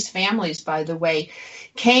 All of these families, by the way,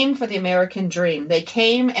 came for the American dream. They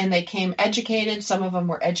came educated. Some of them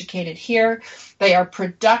were educated here. They are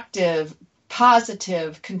productive,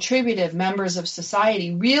 positive, contributive members of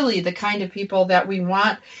society, really the kind of people that we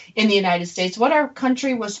want in the United States, what our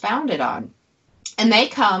country was founded on. And they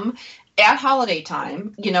come at holiday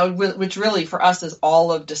time, which really for us is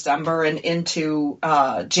all of December and into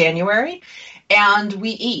January, and we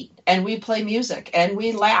eat. and we play music and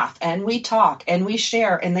we laugh and we talk and we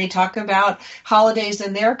share, and they talk about holidays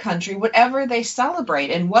in their country, whatever they celebrate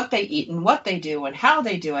and what they eat and what they do and how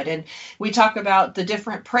they do it. And we talk about the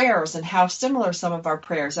different prayers and how similar some of our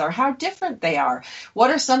prayers are, how different they are. What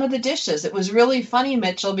are some of the dishes? It was really funny,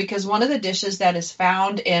 Mitchell, because one of the dishes that is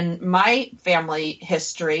found in my family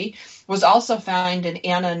history was also found in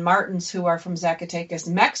Anna and Martin's, who are from Zacatecas,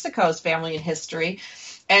 Mexico's family and history.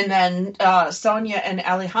 And then Sonia and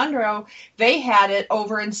Alejandro, they had it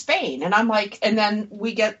over in Spain. And I'm like, and then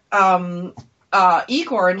we get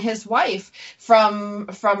Igor and his wife from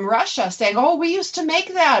Russia saying, oh, we used to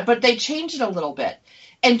make that, but they changed it a little bit.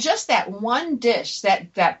 And just that one dish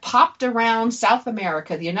that popped around South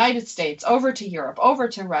America, the United States, over to Europe, over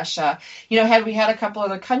to Russia, had we had a couple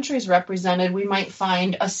other countries represented, we might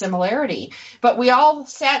find a similarity. But we all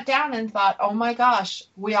sat down and thought, oh my gosh,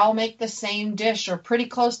 we all make the same dish or pretty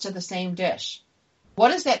close to the same dish. What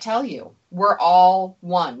does that tell you? We're all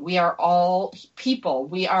one. We are all people.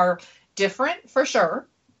 We are different for sure.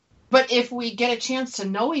 But if we get a chance to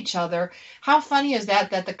know each other, how funny is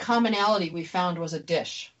that the commonality we found was a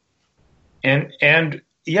dish? And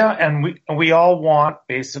we all want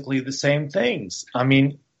basically the same things. I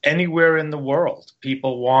mean, anywhere in the world,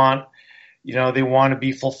 people want, they want to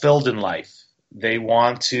be fulfilled in life. They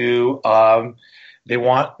want to, they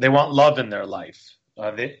want love in their life.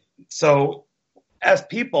 So as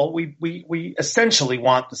people, we essentially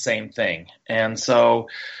want the same thing. And so,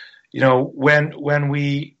 when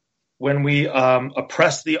we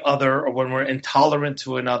oppress the other, or when we're intolerant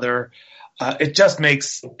to another, it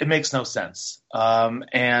makes no sense. I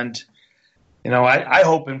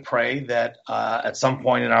hope and pray that at some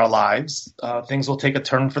point in our lives, things will take a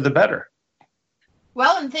turn for the better.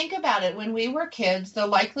 Well, and think about it. When we were kids, the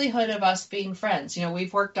likelihood of us being friends,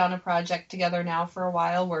 we've worked on a project together now for a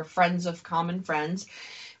while. We're friends of common friends.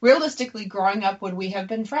 Realistically, growing up, would we have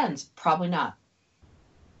been friends? Probably not.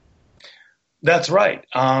 That's right.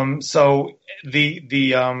 So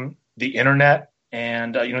the internet,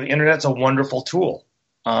 and the internet's a wonderful tool,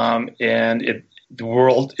 and it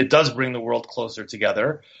does bring the world closer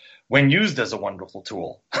together when used as a wonderful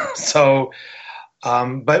tool. So,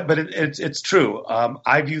 but it's true.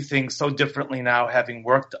 I view things so differently now, having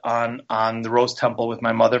worked on the Rose Temple with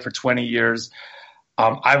my mother for 20 years.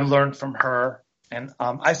 I've learned from her. And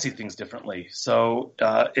I see things differently. So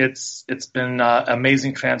it's been an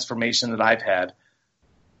amazing transformation that I've had.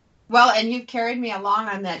 Well, and you've carried me along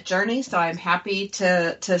on that journey, so I'm happy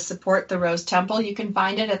to support the Rose Temple. You can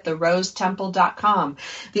find it at therosetemple.com.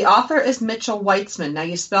 The author is Mitchell Weitzman. Now,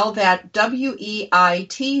 you spell that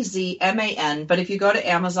Weitzman, but if you go to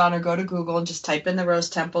Amazon or go to Google and just type in the Rose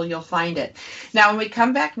Temple, you'll find it. Now, when we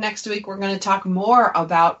come back next week, we're going to talk more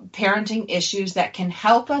about parenting issues that can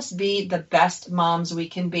help us be the best moms we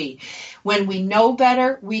can be. When we know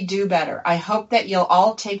better, we do better. I hope that you'll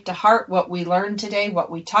all take to heart what we learned today, what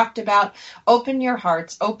we talked about. Open your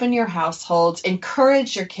hearts, open your households,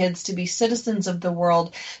 encourage your kids to be citizens of the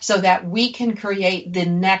world so that we can create the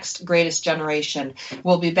next greatest generation.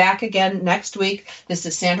 We'll be back again next week. This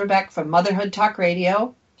is Sandra Beck from Motherhood Talk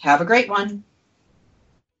Radio. Have a great one.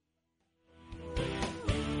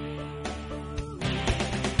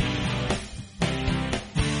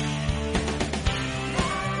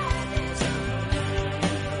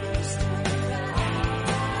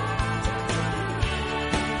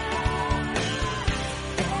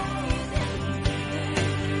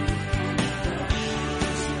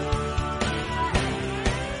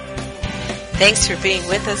 Thanks for being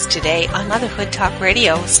with us today on Motherhood Talk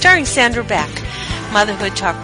Radio, starring Sandra Beck. Motherhood Talk